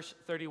 31, verse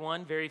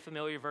 31, very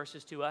familiar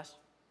verses to us.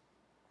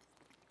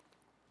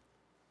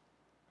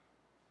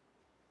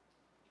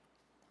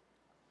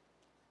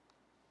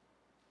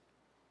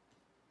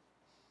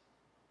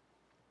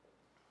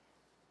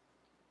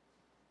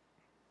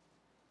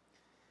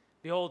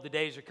 Behold, the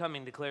days are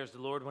coming, declares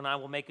the Lord, when I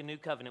will make a new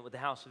covenant with the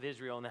house of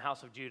Israel and the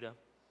house of Judah.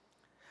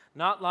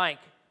 Not like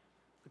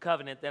the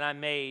covenant that I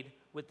made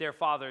with their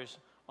fathers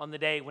on the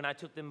day when I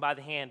took them by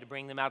the hand to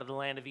bring them out of the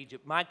land of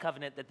Egypt. My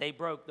covenant that they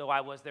broke, though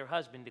I was their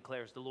husband,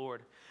 declares the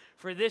Lord.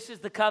 For this is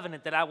the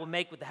covenant that I will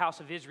make with the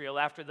house of Israel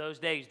after those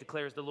days,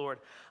 declares the Lord.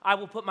 I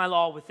will put my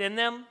law within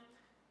them,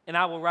 and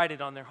I will write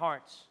it on their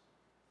hearts.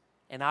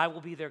 And I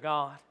will be their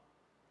God,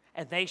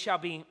 and they shall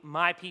be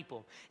my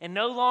people. And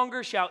no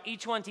longer shall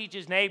each one teach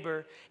his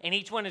neighbor and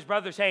each one his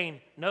brother, saying,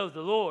 know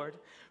the Lord.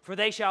 For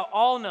they shall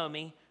all know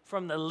me,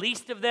 from the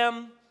least of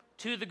them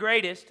to the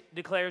greatest,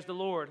 declares the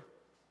Lord.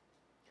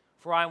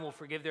 For I will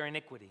forgive their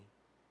iniquity,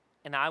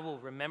 and I will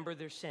remember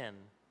their sin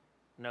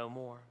no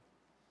more.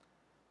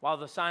 While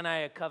the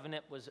Sinai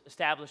covenant was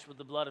established with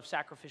the blood of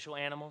sacrificial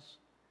animals,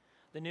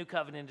 the new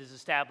covenant is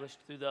established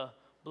through the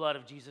blood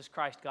of Jesus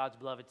Christ, God's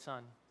beloved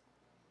Son.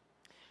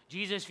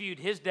 Jesus viewed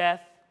his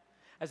death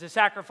as a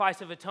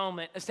sacrifice of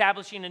atonement,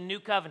 establishing a new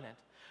covenant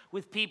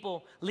with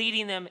people,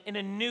 leading them in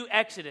a new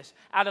exodus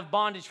out of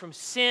bondage from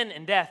sin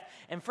and death.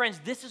 And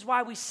friends, this is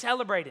why we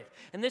celebrate it.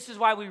 And this is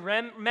why we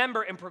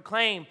remember and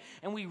proclaim,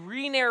 and we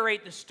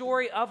re-narrate the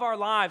story of our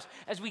lives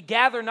as we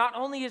gather not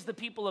only as the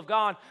people of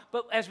God,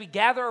 but as we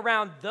gather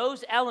around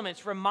those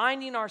elements,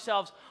 reminding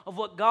ourselves of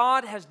what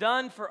God has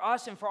done for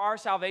us and for our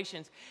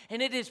salvations.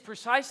 And it is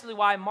precisely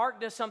why Mark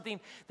does something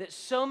that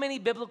so many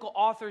biblical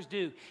authors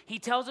do. He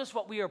tells us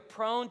what we are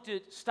prone to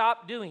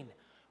stop doing.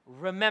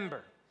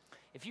 Remember.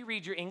 If you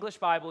read your English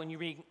Bible and you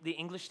read the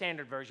English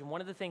Standard Version, one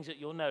of the things that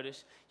you'll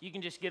notice, you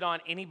can just get on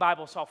any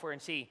Bible software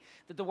and see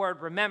that the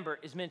word remember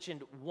is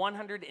mentioned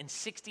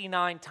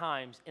 169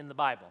 times in the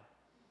Bible.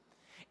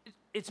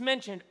 it's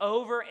mentioned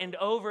over and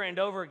over and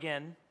over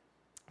again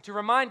to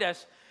remind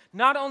us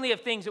not only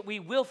of things that we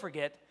will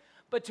forget,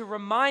 but to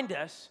remind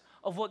us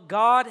of what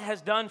God has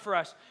done for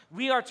us.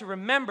 We are to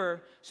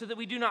remember so that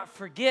we do not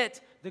forget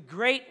the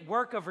great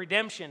work of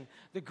redemption,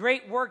 the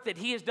great work that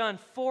He has done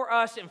for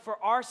us and for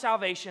our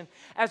salvation,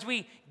 as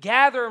we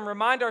gather and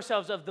remind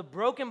ourselves of the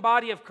broken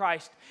body of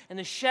Christ and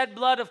the shed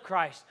blood of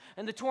Christ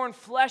and the torn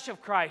flesh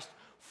of Christ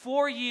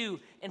for you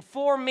and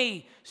for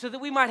me, so that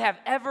we might have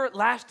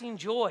everlasting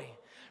joy.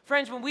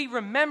 Friends, when we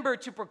remember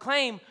to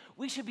proclaim,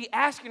 we should be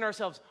asking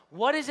ourselves,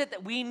 what is it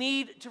that we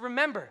need to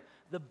remember?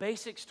 The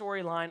basic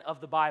storyline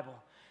of the Bible.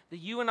 That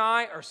you and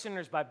I are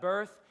sinners by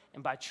birth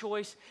and by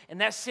choice,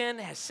 and that sin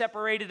has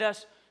separated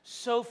us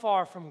so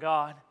far from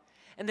God.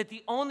 And that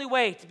the only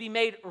way to be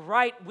made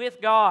right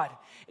with God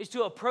is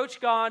to approach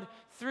God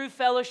through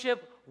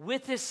fellowship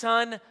with His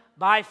Son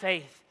by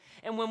faith.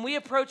 And when we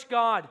approach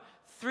God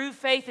through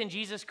faith in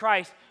Jesus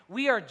Christ,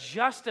 we are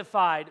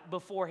justified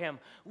before Him.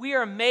 We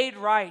are made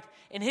right,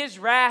 and His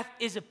wrath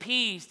is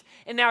appeased.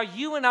 And now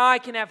you and I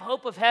can have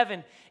hope of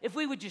heaven if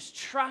we would just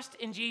trust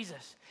in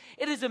Jesus.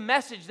 It is a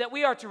message that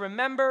we are to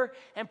remember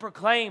and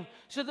proclaim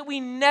so that we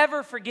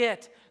never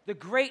forget the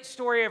great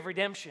story of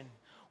redemption.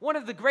 One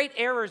of the great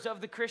errors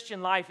of the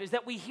Christian life is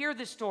that we hear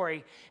this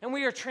story and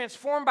we are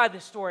transformed by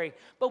this story,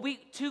 but we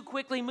too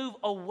quickly move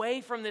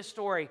away from this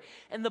story.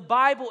 And the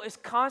Bible is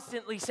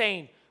constantly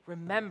saying,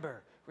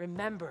 remember,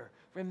 remember,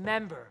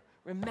 remember,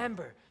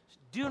 remember.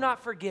 Do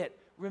not forget.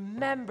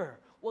 Remember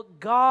what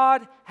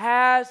God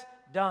has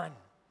done.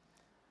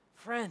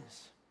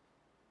 Friends,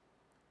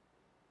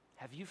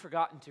 have you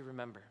forgotten to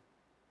remember?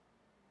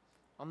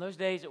 On those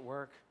days at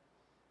work,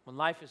 when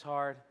life is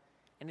hard,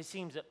 and it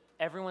seems that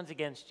everyone's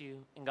against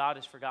you and God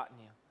has forgotten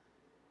you,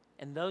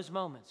 in those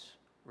moments,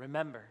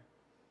 remember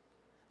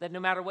that no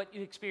matter what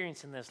you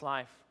experience in this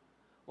life,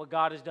 what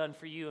God has done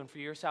for you and for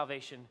your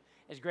salvation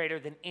is greater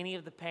than any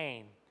of the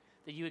pain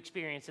that you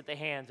experience at the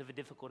hands of a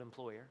difficult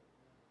employer.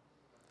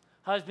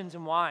 Husbands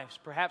and wives,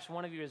 perhaps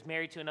one of you is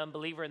married to an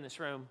unbeliever in this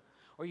room,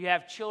 or you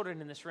have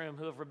children in this room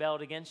who have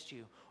rebelled against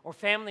you, or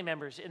family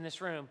members in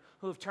this room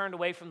who have turned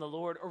away from the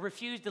Lord or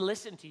refused to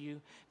listen to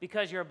you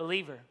because you're a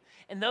believer.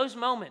 In those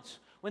moments,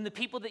 when the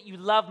people that you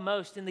love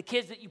most and the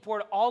kids that you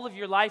poured all of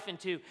your life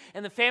into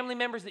and the family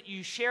members that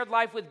you shared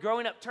life with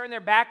growing up turn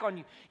their back on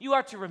you, you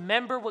are to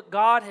remember what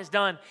God has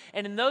done.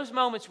 And in those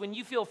moments when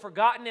you feel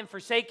forgotten and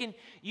forsaken,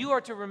 you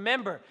are to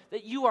remember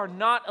that you are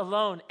not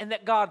alone and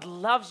that God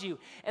loves you,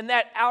 and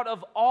that out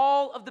of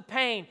all of the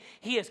pain,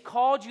 He has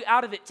called you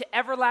out of it to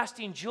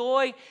everlasting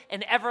joy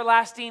and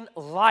everlasting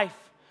life.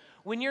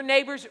 When your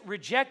neighbors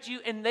reject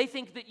you and they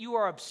think that you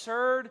are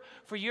absurd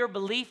for your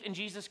belief in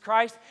Jesus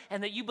Christ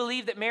and that you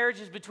believe that marriage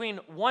is between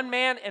one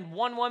man and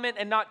one woman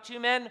and not two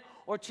men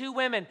or two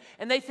women,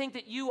 and they think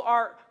that you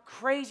are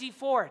crazy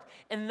for it,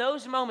 in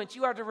those moments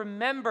you are to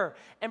remember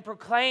and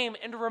proclaim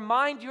and to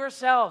remind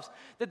yourselves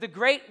that the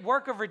great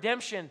work of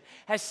redemption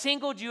has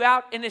singled you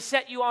out and has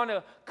set you on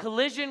a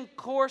collision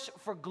course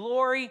for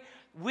glory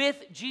with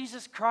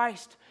Jesus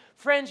Christ.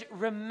 Friends,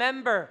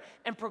 remember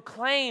and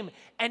proclaim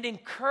and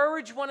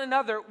encourage one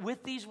another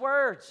with these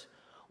words.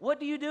 What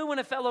do you do when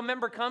a fellow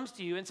member comes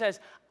to you and says,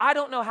 I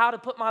don't know how to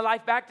put my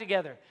life back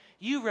together?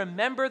 You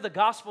remember the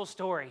gospel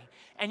story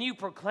and you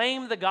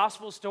proclaim the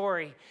gospel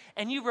story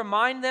and you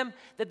remind them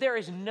that there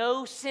is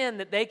no sin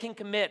that they can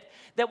commit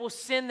that will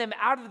send them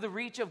out of the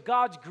reach of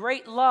God's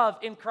great love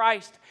in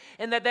Christ,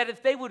 and that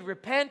if they would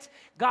repent,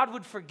 God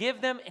would forgive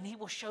them and He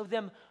will show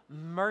them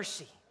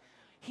mercy.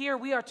 Here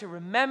we are to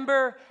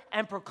remember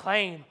and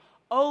proclaim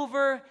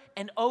over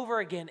and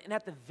over again. And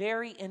at the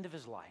very end of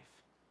His life,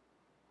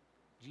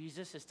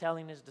 Jesus is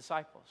telling His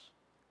disciples,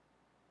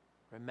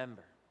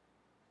 remember.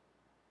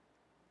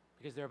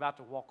 Because they're about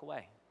to walk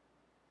away.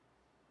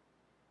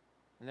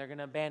 And they're going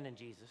to abandon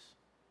Jesus.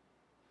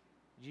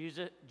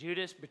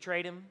 Judas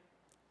betrayed Him.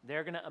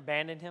 They're going to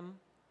abandon Him.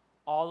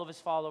 All of His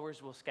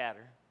followers will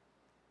scatter.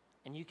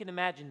 And you can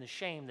imagine the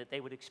shame that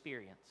they would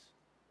experience.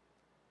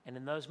 And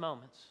in those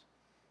moments,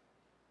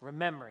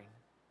 remembering,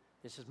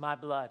 this is my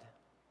blood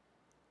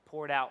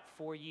poured out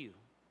for you.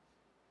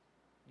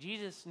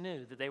 Jesus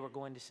knew that they were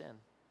going to sin.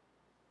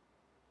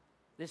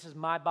 This is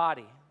my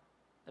body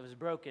that was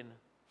broken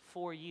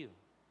for you.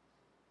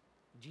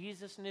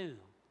 Jesus knew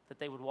that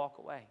they would walk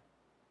away.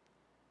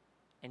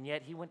 And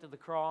yet He went to the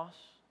cross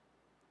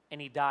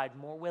and He died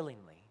more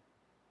willingly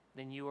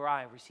than you or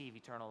I receive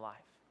eternal life.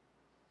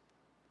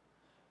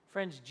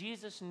 Friends,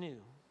 Jesus knew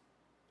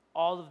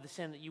all of the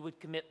sin that you would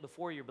commit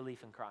before your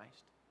belief in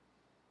Christ.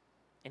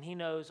 And He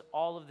knows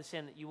all of the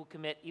sin that you will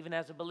commit even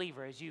as a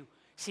believer as you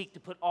seek to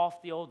put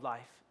off the old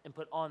life and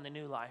put on the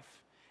new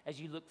life, as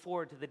you look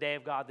forward to the day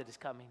of God that is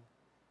coming.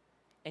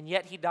 And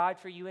yet He died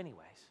for you anyways,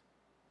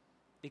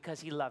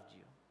 because He loved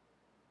you.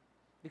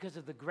 Because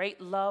of the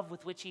great love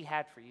with which He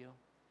had for you.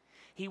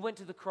 He went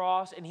to the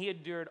cross and He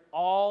endured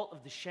all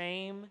of the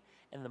shame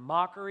and the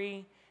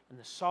mockery and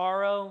the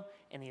sorrow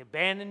and the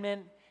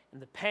abandonment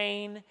and the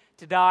pain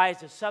to die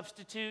as a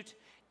substitute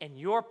in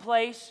your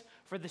place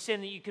for the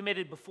sin that you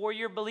committed before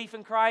your belief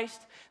in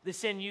Christ, the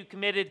sin you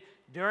committed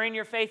during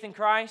your faith in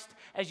Christ,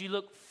 as you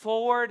look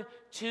forward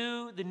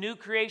to the new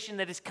creation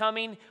that is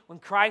coming when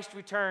Christ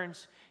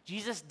returns.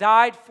 Jesus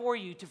died for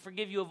you to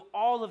forgive you of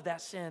all of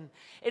that sin.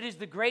 It is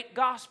the great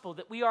gospel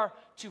that we are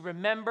to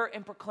remember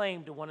and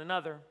proclaim to one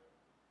another.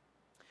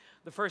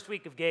 The first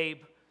week of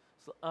Gabe's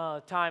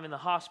time in the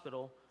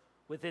hospital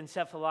with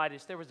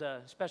encephalitis, there was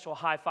a special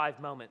high-five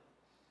moment.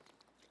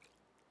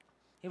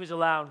 He was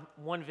allowed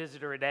one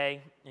visitor a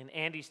day, and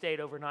Andy stayed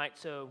overnight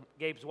so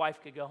Gabe's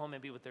wife could go home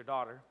and be with their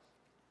daughter.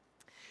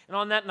 And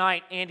on that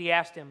night, Andy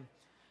asked him,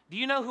 "Do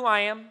you know who I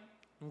am?"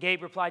 And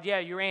Gabe replied, "Yeah,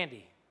 you're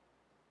Andy."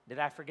 "Did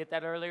I forget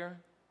that earlier?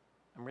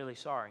 I'm really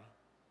sorry."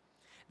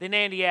 Then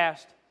Andy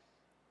asked,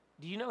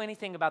 "Do you know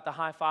anything about the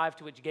high five?"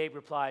 To which Gabe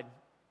replied,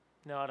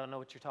 "No, I don't know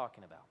what you're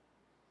talking about."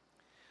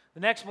 The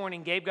next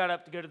morning, Gabe got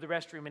up to go to the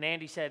restroom, and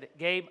Andy said,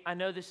 "Gabe, I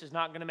know this is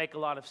not going to make a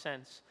lot of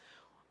sense,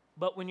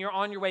 but when you're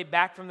on your way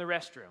back from the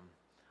restroom,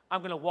 I'm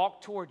going to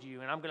walk toward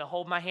you, and I'm going to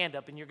hold my hand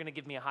up, and you're going to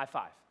give me a high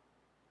five."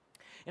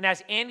 And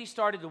as Andy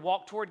started to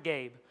walk toward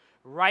Gabe,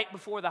 right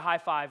before the high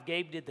five,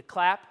 Gabe did the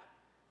clap,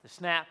 the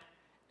snap,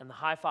 and the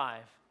high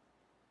five,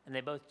 and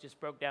they both just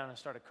broke down and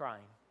started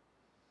crying.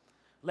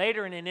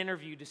 Later in an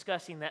interview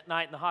discussing that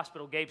night in the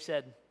hospital, Gabe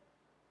said,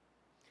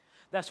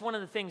 "That's one of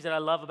the things that I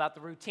love about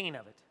the routine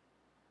of it.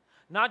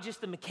 Not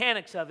just the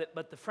mechanics of it,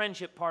 but the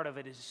friendship part of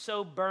it is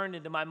so burned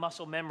into my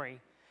muscle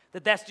memory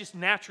that that's just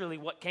naturally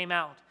what came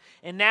out.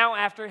 And now,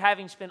 after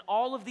having spent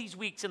all of these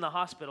weeks in the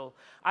hospital,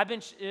 I've been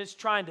just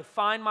trying to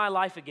find my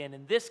life again.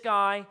 And this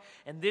guy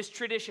and this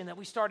tradition that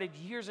we started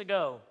years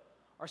ago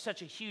are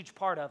such a huge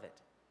part of it."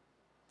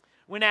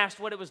 When asked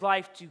what it was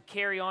like to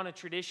carry on a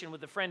tradition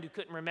with a friend who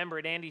couldn't remember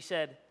it, Andy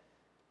said,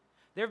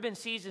 "There have been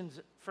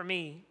seasons for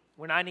me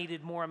when I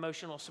needed more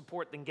emotional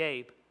support than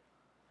Gabe,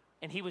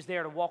 and he was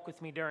there to walk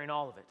with me during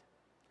all of it.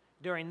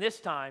 During this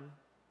time,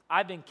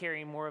 I've been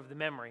carrying more of the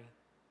memory,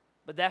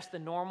 but that's the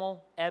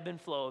normal ebb and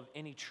flow of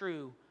any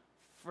true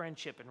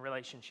friendship and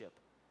relationship.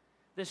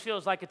 This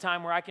feels like a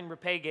time where I can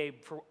repay Gabe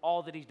for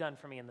all that he's done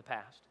for me in the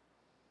past."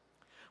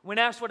 When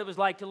asked what it was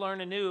like to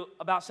learn anew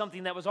about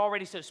something that was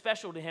already so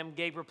special to him,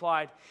 Gabe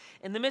replied,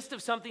 "In the midst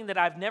of something that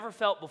I've never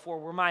felt before,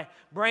 where my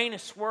brain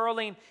is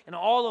swirling and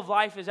all of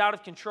life is out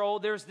of control,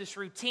 there's this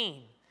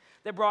routine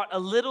that brought a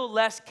little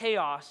less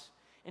chaos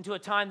into a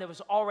time that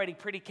was already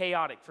pretty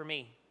chaotic for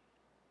me.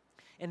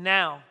 And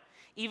now,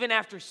 even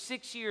after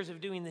 6 years of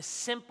doing this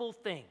simple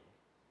thing,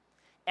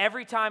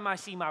 every time I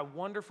see my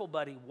wonderful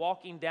buddy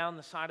walking down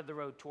the side of the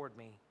road toward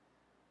me,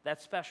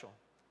 that's special.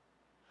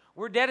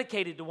 We're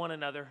dedicated to one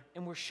another,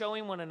 and we're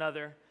showing one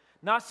another,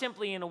 not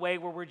simply in a way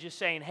where we're just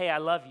saying, 'Hey, I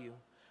love you.'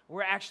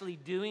 We're actually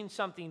doing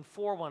something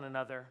for one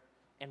another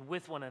and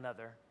with one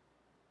another,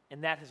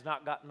 and that has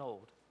not gotten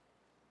old,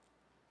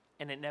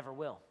 and it never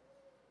will.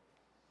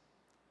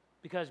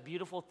 Because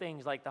beautiful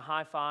things like the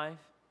high five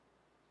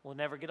will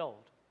never get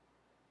old.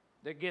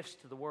 They're gifts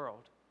to the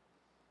world.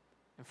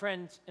 And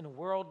friends, in a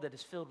world that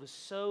is filled with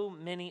so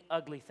many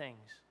ugly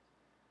things,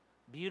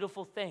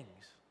 beautiful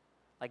things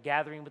like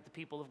gathering with the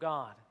people of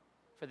God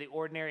for the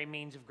ordinary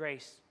means of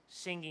grace,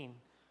 singing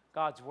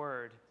God's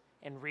word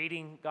and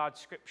reading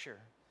God's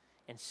scripture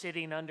and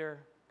sitting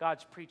under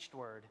God's preached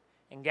word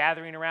and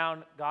gathering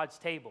around God's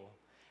table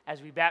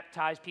as we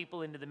baptize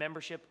people into the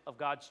membership of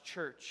God's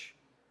church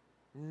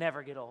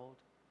never get old.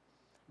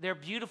 They're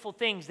beautiful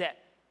things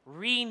that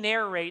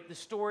re-narrate the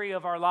story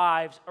of our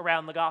lives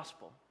around the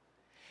gospel.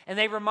 And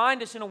they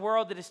remind us in a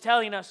world that is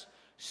telling us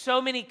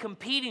so many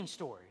competing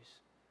stories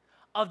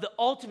of the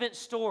ultimate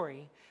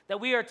story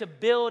that we are to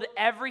build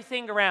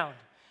everything around.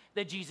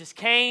 That Jesus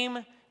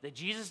came, that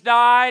Jesus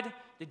died,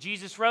 that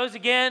Jesus rose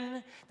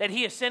again, that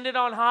he ascended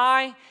on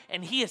high,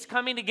 and he is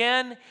coming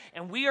again,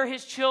 and we are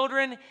his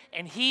children,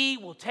 and he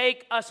will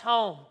take us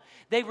home.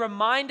 They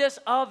remind us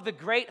of the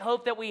great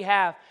hope that we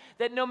have,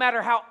 that no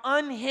matter how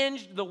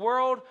unhinged the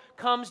world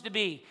comes to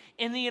be,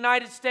 in the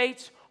United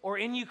States or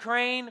in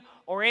Ukraine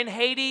or in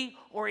Haiti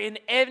or in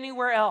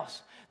anywhere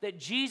else, that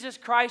Jesus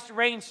Christ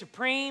reigns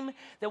supreme,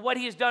 that what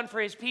he has done for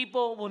his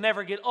people will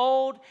never get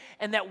old,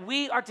 and that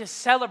we are to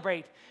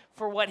celebrate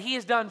for what he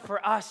has done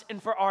for us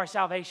and for our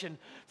salvation.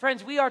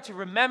 Friends, we are to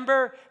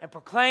remember and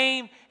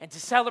proclaim and to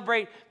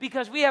celebrate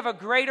because we have a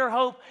greater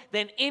hope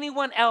than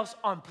anyone else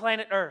on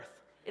planet Earth.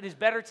 It is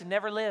better to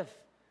never live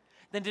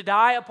than to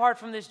die apart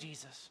from this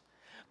Jesus.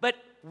 But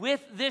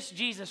with this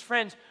Jesus,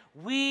 friends,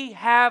 we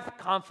have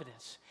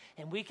confidence,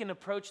 and we can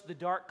approach the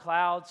dark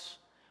clouds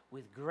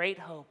with great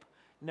hope,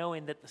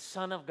 knowing that the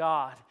Son of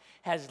God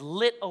has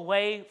lit a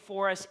way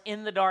for us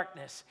in the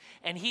darkness,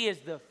 and he is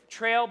the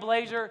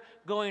trailblazer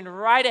going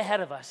right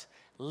ahead of us,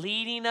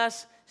 leading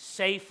us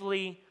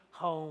safely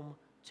home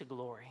to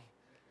glory.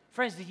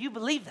 Friends, do you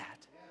believe that?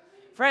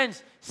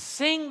 Friends,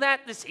 sing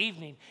that this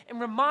evening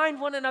and remind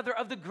one another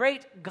of the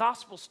great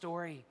gospel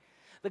story.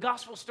 The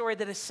gospel story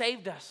that has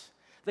saved us.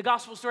 The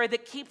gospel story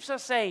that keeps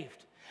us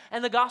saved.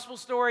 And the gospel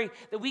story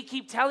that we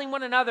keep telling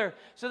one another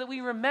so that we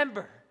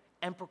remember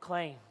and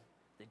proclaim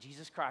that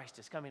Jesus Christ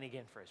is coming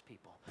again for his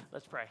people.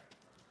 Let's pray.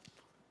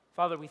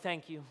 Father, we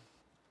thank you.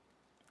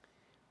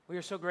 We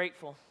are so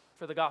grateful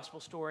for the gospel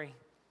story.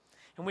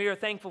 And we are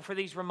thankful for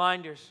these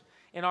reminders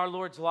in our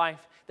Lord's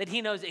life that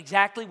he knows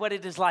exactly what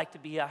it is like to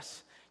be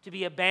us, to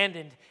be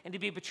abandoned and to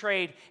be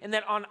betrayed. And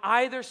that on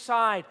either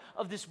side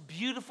of this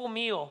beautiful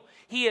meal,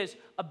 he is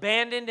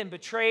abandoned and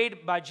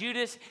betrayed by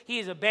Judas. He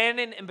is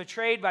abandoned and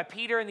betrayed by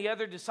Peter and the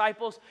other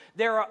disciples.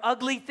 There are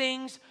ugly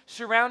things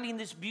surrounding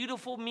this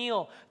beautiful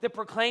meal that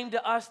proclaim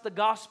to us the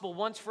gospel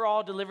once for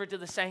all delivered to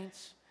the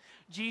saints.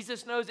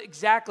 Jesus knows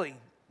exactly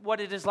what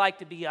it is like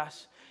to be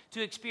us,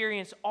 to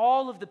experience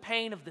all of the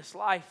pain of this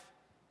life.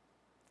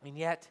 And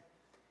yet,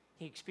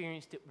 he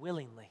experienced it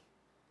willingly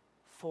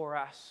for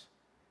us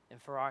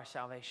and for our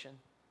salvation.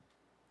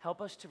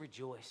 Help us to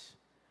rejoice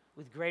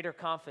with greater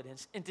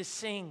confidence and to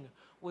sing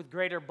with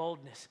greater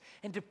boldness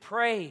and to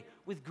pray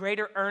with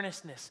greater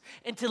earnestness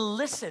and to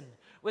listen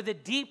with a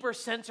deeper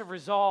sense of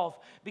resolve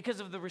because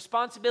of the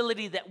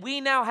responsibility that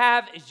we now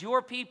have as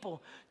your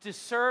people to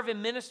serve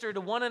and minister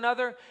to one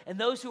another and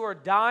those who are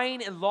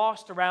dying and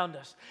lost around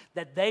us,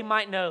 that they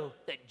might know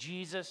that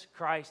Jesus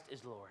Christ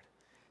is Lord.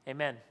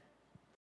 Amen.